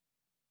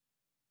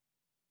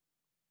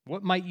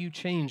 What might you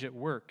change at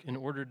work in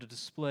order to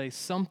display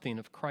something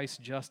of Christ's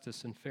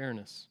justice and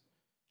fairness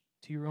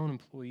to your own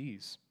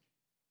employees?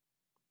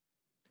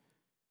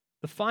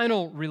 The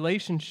final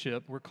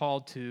relationship we're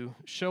called to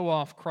show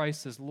off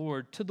Christ as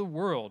Lord to the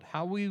world,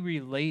 how we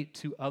relate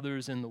to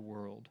others in the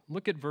world.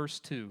 Look at verse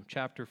 2,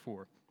 chapter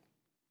 4.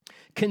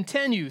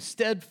 Continue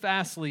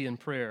steadfastly in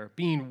prayer,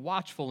 being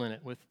watchful in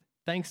it with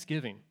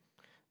thanksgiving.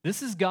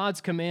 This is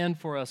God's command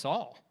for us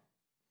all.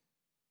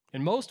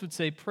 And most would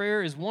say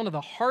prayer is one of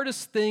the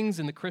hardest things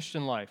in the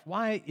Christian life.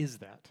 Why is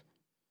that?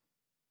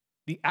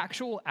 The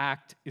actual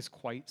act is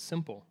quite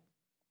simple.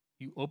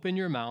 You open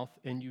your mouth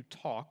and you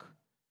talk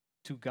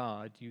to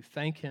God, you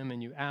thank him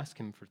and you ask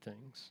him for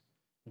things.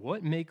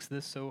 What makes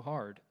this so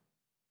hard?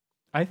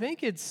 I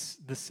think it's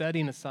the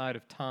setting aside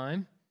of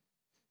time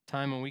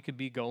when we could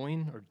be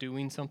going or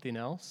doing something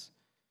else,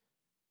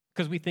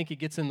 because we think it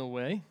gets in the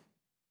way.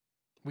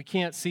 We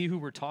can't see who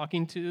we're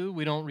talking to.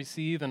 We don't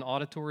receive an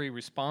auditory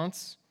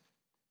response.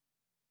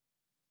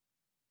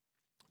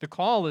 The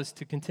call is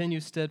to continue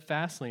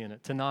steadfastly in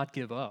it, to not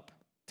give up,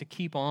 to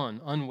keep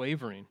on,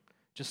 unwavering,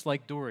 just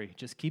like Dory.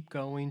 Just keep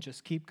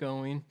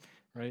going,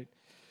 right?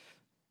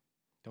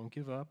 Don't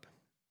give up.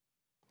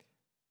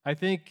 I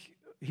think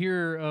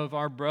here of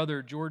our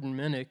brother Jordan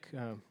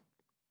Minnick.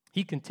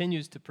 He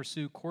continues to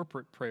pursue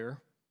corporate prayer.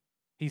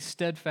 He's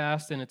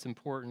steadfast in its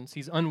importance.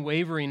 He's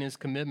unwavering in his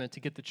commitment to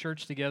get the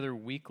church together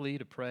weekly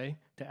to pray,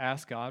 to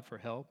ask God for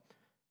help,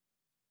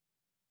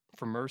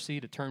 for mercy,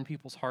 to turn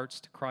people's hearts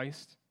to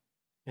Christ.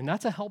 And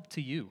that's a help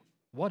to you.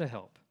 What a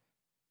help.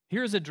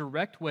 Here's a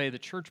direct way the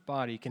church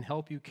body can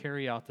help you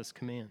carry out this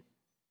command.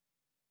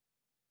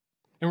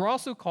 And we're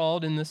also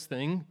called in this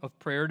thing of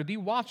prayer to be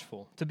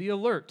watchful, to be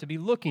alert, to be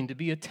looking, to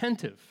be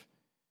attentive.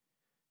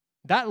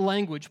 That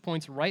language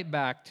points right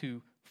back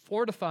to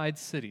fortified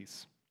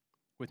cities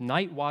with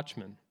night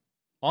watchmen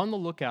on the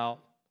lookout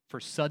for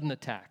sudden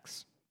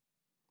attacks.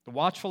 The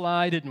watchful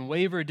eye didn't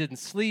waver, didn't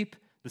sleep.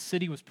 The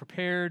city was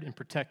prepared and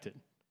protected.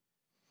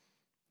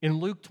 In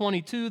Luke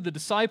 22, the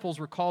disciples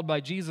were called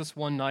by Jesus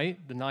one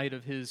night, the night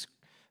of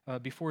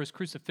before his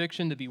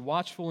crucifixion, to be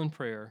watchful in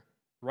prayer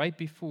right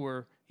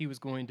before he was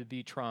going to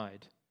be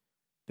tried.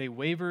 They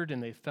wavered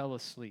and they fell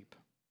asleep.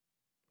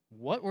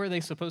 What were they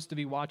supposed to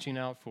be watching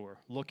out for,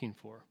 looking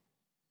for?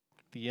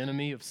 The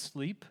enemy of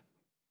sleep?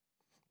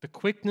 The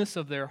quickness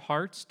of their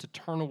hearts to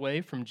turn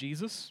away from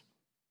Jesus?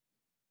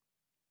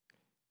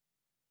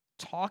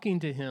 Talking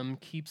to him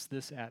keeps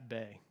this at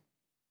bay.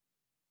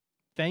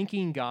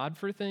 Thanking God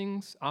for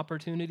things,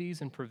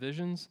 opportunities, and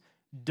provisions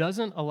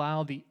doesn't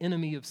allow the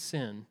enemy of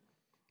sin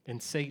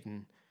and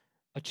Satan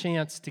a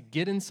chance to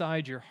get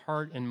inside your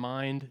heart and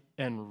mind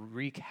and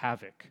wreak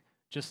havoc,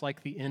 just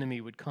like the enemy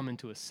would come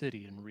into a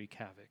city and wreak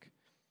havoc.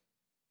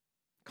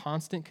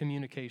 Constant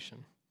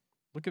communication.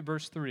 Look at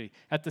verse 3.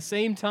 At the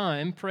same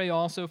time, pray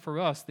also for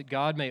us that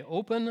God may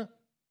open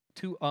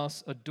to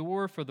us a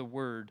door for the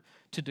word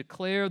to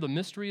declare the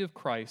mystery of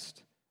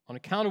Christ, on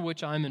account of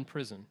which I'm in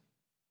prison,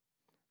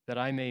 that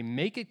I may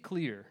make it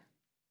clear,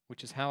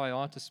 which is how I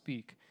ought to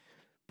speak.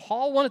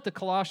 Paul wanted the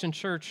Colossian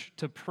church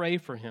to pray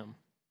for him.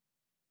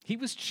 He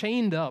was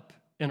chained up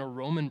in a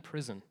Roman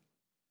prison.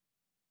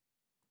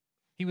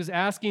 He was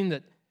asking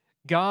that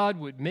God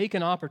would make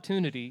an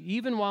opportunity,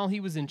 even while he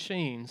was in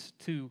chains,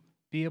 to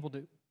be able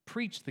to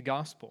preach the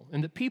gospel,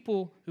 and that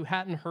people who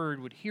hadn't heard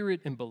would hear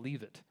it and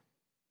believe it,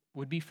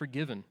 would be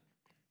forgiven.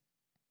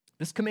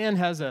 This command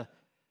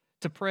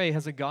to pray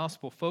has a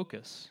gospel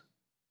focus,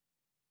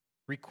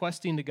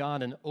 requesting to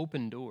God an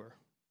open door.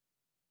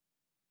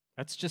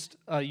 That's just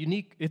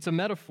it's a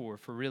metaphor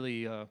for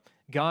really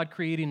God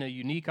creating a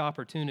unique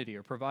opportunity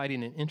or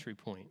providing an entry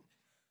point,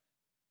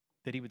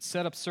 that he would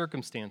set up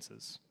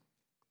circumstances.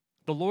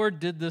 The Lord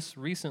did this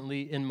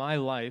recently in my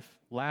life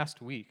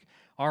last week.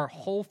 Our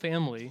whole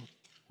family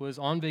was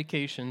on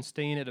vacation,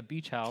 staying at a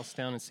beach house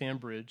down in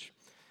Sandbridge,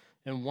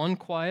 and one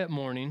quiet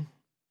morning,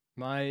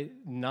 my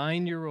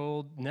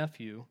 9-year-old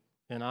nephew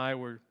and I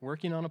were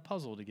working on a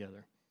puzzle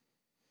together.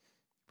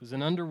 It was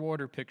an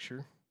underwater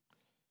picture,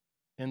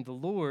 and the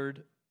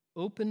Lord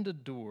opened a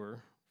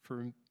door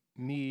for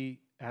me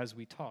as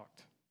we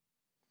talked.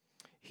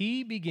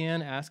 He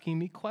began asking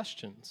me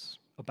questions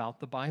about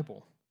the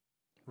Bible,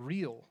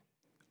 real,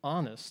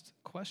 honest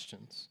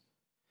questions.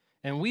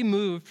 And we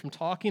moved from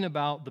talking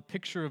about the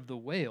picture of the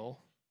whale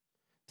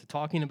to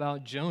talking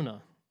about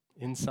Jonah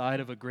inside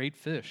of a great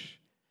fish,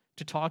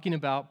 to talking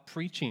about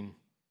preaching,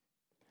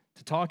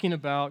 to talking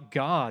about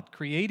God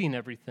creating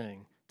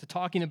everything, to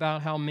talking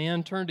about how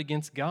man turned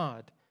against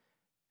God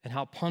and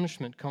how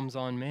punishment comes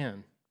on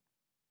man,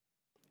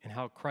 and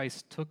how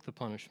Christ took the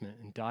punishment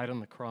and died on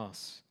the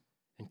cross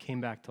and came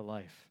back to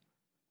life.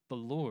 The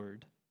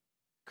Lord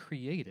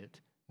created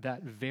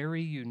that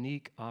very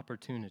unique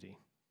opportunity.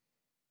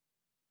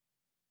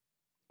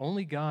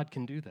 Only God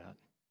can do that.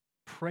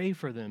 Pray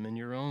for them in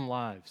your own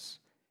lives,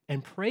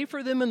 and pray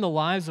for them in the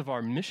lives of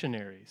our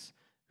missionaries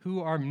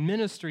who are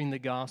ministering the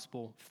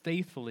gospel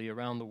faithfully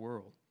around the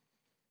world.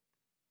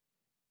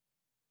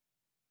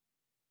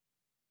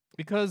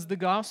 Because the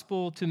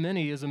gospel to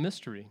many is a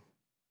mystery.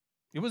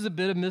 It was a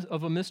bit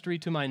of a mystery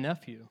to my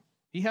nephew.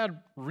 He had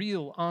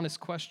real, honest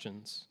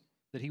questions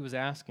that he was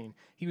asking.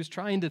 He was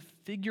trying to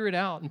figure it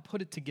out and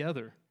put it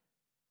together.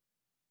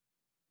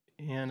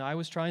 And I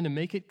was trying to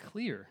make it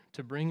clear,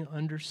 to bring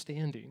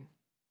understanding.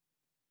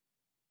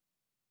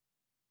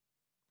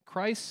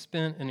 Christ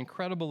spent an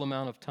incredible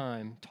amount of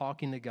time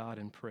talking to God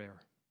in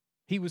prayer.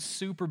 He was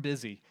super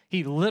busy.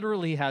 He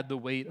literally had the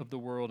weight of the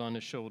world on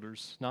his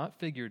shoulders, not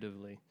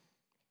figuratively.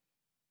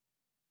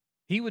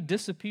 He would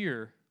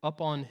disappear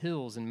up on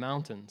hills and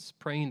mountains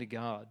praying to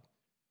God.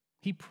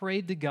 He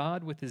prayed to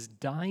God with his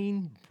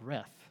dying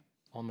breath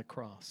on the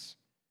cross.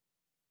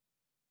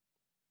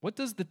 What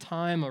does the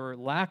time or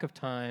lack of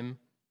time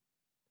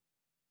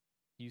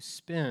you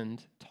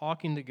spend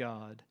talking to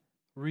God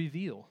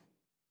reveal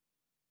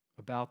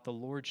about the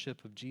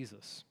lordship of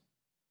Jesus?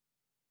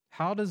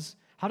 How does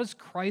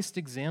Christ's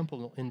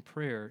example in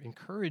prayer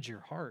encourage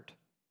your heart,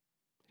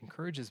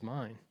 encourage his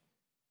mind?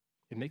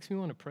 It makes me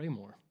want to pray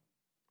more.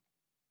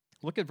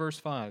 Look at verse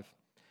 5.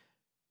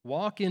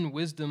 Walk in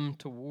wisdom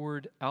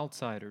toward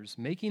outsiders,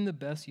 making the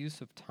best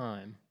use of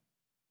time.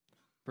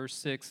 Verse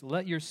 6,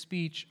 let your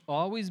speech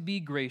always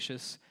be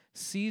gracious,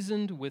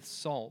 seasoned with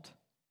salt,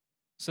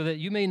 so that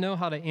you may know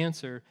how to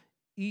answer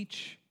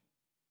each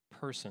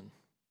person.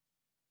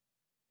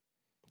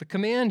 The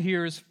command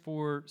here is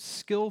for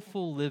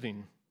skillful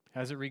living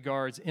as it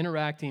regards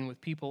interacting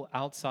with people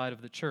outside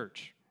of the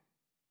church.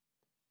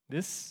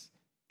 This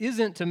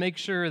isn't to make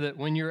sure that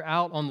when you're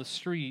out on the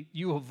street,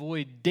 you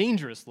avoid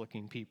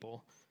dangerous-looking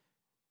people,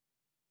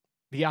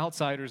 the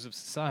outsiders of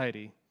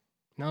society.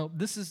 No,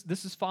 this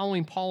is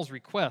following Paul's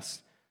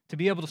request to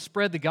be able to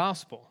spread the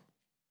gospel.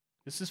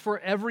 This is for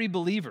every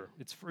believer.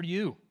 It's for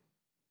you.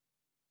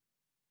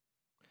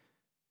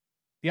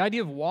 The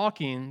idea of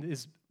walking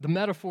is the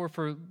metaphor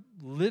for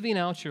living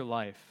out your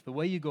life, the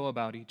way you go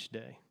about each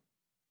day.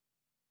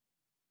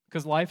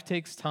 Because life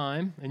takes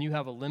time and you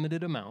have a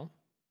limited amount.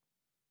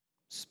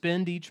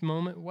 Spend each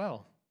moment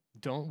well.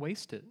 Don't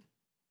waste it.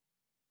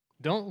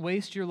 Don't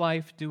waste your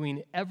life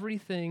doing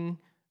everything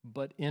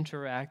but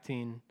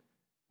interacting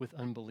with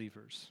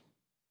unbelievers.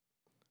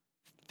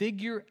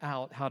 Figure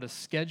out how to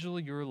schedule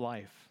your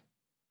life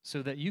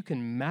so that you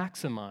can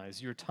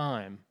maximize your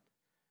time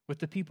with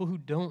the people who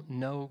don't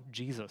know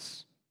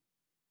Jesus.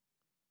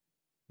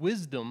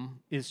 Wisdom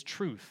is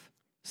truth,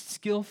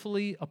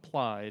 skillfully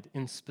applied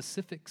in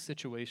specific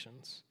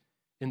situations.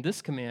 In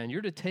this command,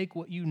 you're to take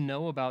what you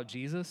know about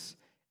Jesus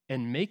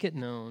and make it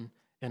known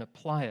and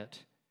apply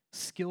it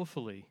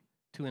skillfully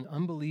to an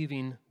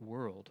unbelieving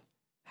world.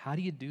 How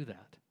do you do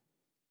that?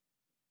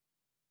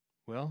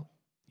 Well,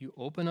 you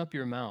open up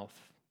your mouth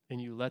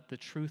and you let the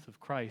truth of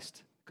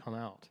Christ come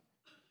out.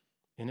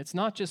 And it's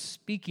not just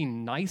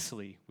speaking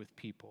nicely with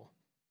people,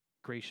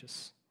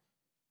 gracious.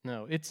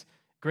 No, it's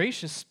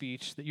gracious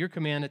speech that you're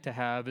commanded to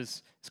have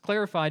is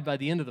clarified by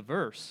the end of the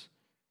verse,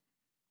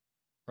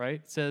 right?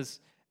 It says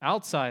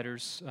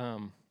outsiders,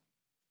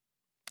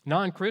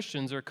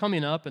 non-Christians are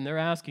coming up and they're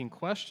asking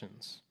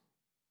questions,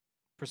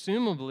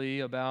 presumably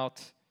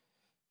about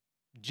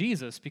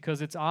Jesus,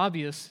 because it's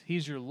obvious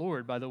he's your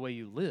Lord by the way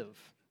you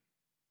live.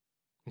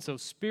 And so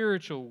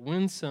spiritual,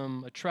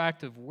 winsome,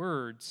 attractive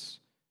words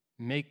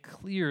make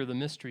clear the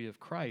mystery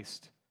of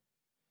Christ.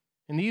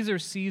 And these are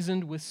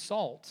seasoned with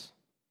salt.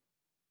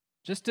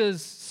 Just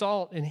as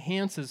salt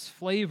enhances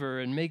flavor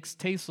and makes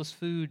tasteless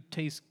food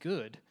taste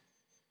good,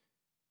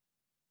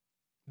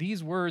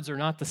 these words are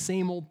not the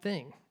same old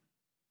thing.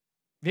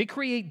 They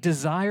create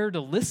desire to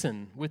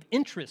listen with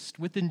interest,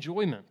 with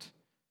enjoyment.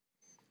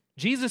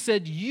 Jesus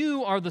said,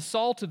 "You are the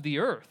salt of the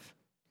earth."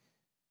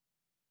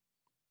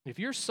 If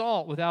you're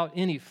salt without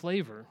any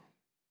flavor,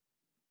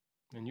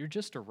 then you're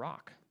just a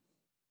rock.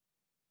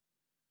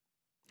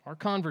 Our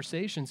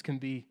conversations can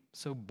be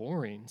so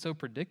boring, so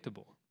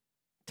predictable,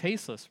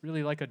 tasteless,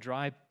 really like a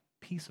dry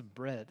piece of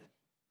bread.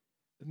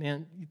 But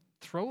man, you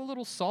throw a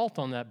little salt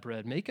on that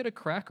bread, make it a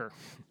cracker.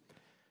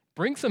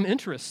 Bring some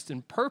interest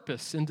and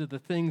purpose into the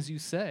things you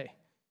say.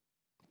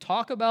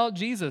 Talk about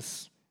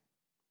Jesus.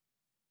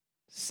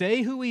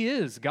 Say who he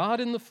is, God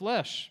in the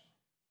flesh.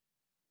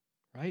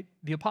 Right?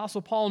 The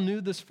Apostle Paul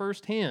knew this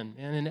firsthand.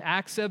 And in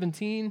Acts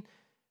 17,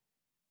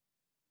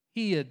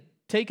 he had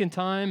taken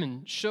time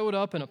and showed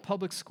up in a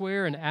public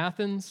square in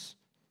Athens.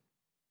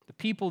 The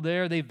people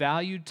there, they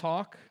valued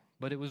talk,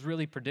 but it was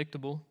really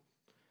predictable.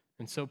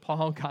 And so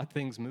Paul got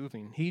things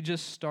moving. He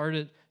just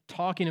started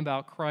talking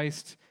about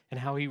Christ and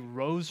how he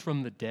rose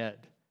from the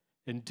dead.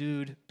 And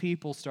dude,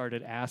 people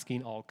started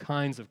asking all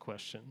kinds of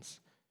questions.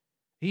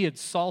 He had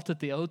salted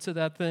the oats of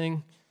that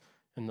thing,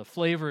 and the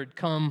flavor had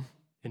come,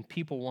 and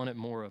people wanted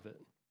more of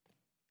it.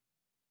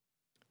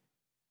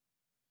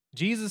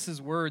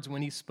 Jesus' words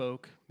when he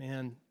spoke,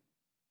 man,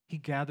 he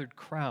gathered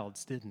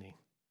crowds, didn't he?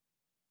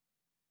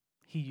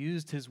 He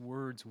used his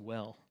words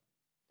well.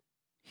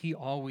 He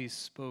always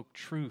spoke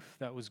truth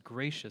that was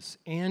gracious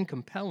and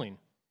compelling.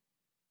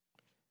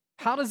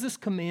 How does this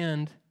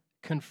command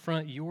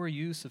confront your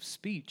use of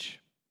speech,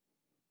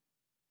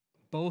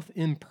 both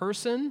in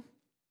person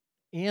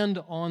and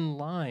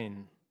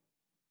online?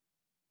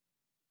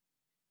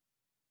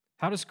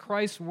 How does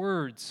Christ's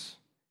words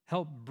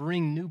help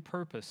bring new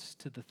purpose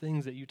to the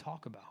things that you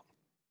talk about?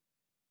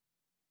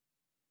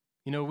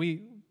 You know,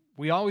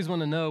 we always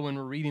want to know when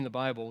we're reading the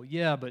Bible,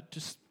 yeah, but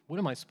just what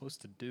am I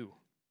supposed to do?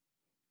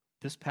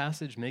 This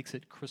passage makes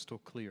it crystal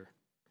clear.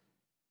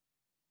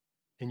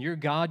 In your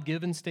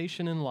God-given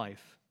station in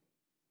life,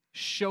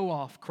 show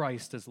off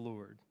Christ as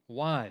Lord.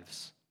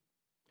 Wives,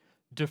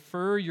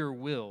 defer your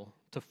will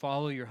to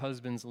follow your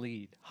husband's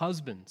lead.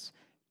 Husbands,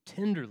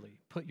 tenderly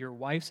put your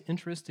wife's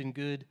interest in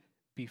good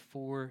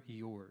before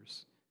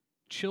yours.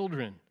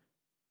 Children,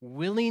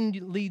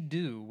 willingly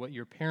do what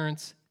your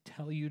parents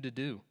tell you to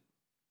do.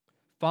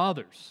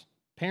 Fathers,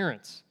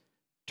 parents,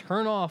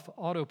 turn off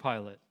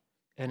autopilot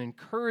and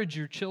encourage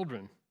your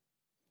children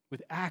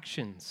with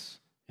actions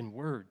and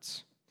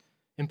words.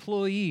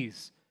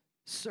 Employees,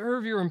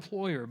 serve your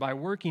employer by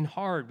working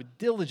hard with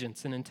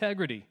diligence and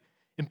integrity.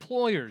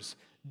 Employers,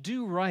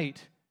 do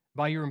right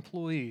by your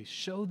employees.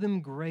 Show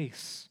them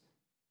grace.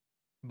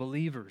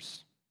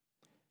 Believers,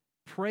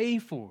 pray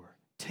for,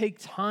 take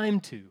time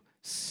to,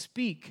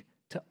 speak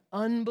to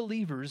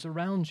unbelievers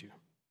around you.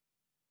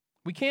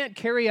 We can't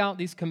carry out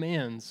these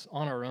commands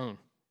on our own.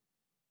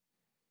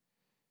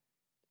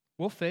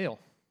 We'll fail.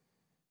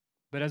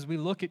 But as we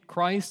look at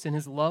Christ and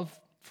his love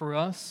for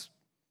us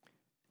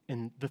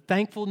and the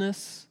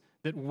thankfulness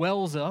that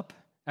wells up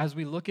as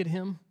we look at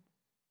him,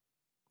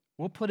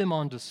 we'll put him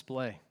on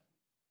display.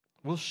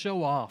 We'll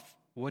show off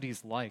what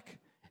he's like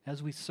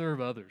as we serve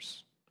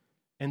others.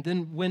 And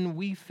then when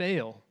we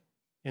fail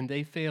and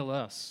they fail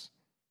us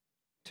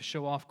to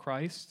show off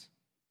Christ,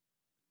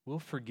 we'll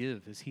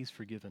forgive as he's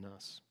forgiven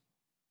us.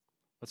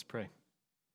 Let's pray.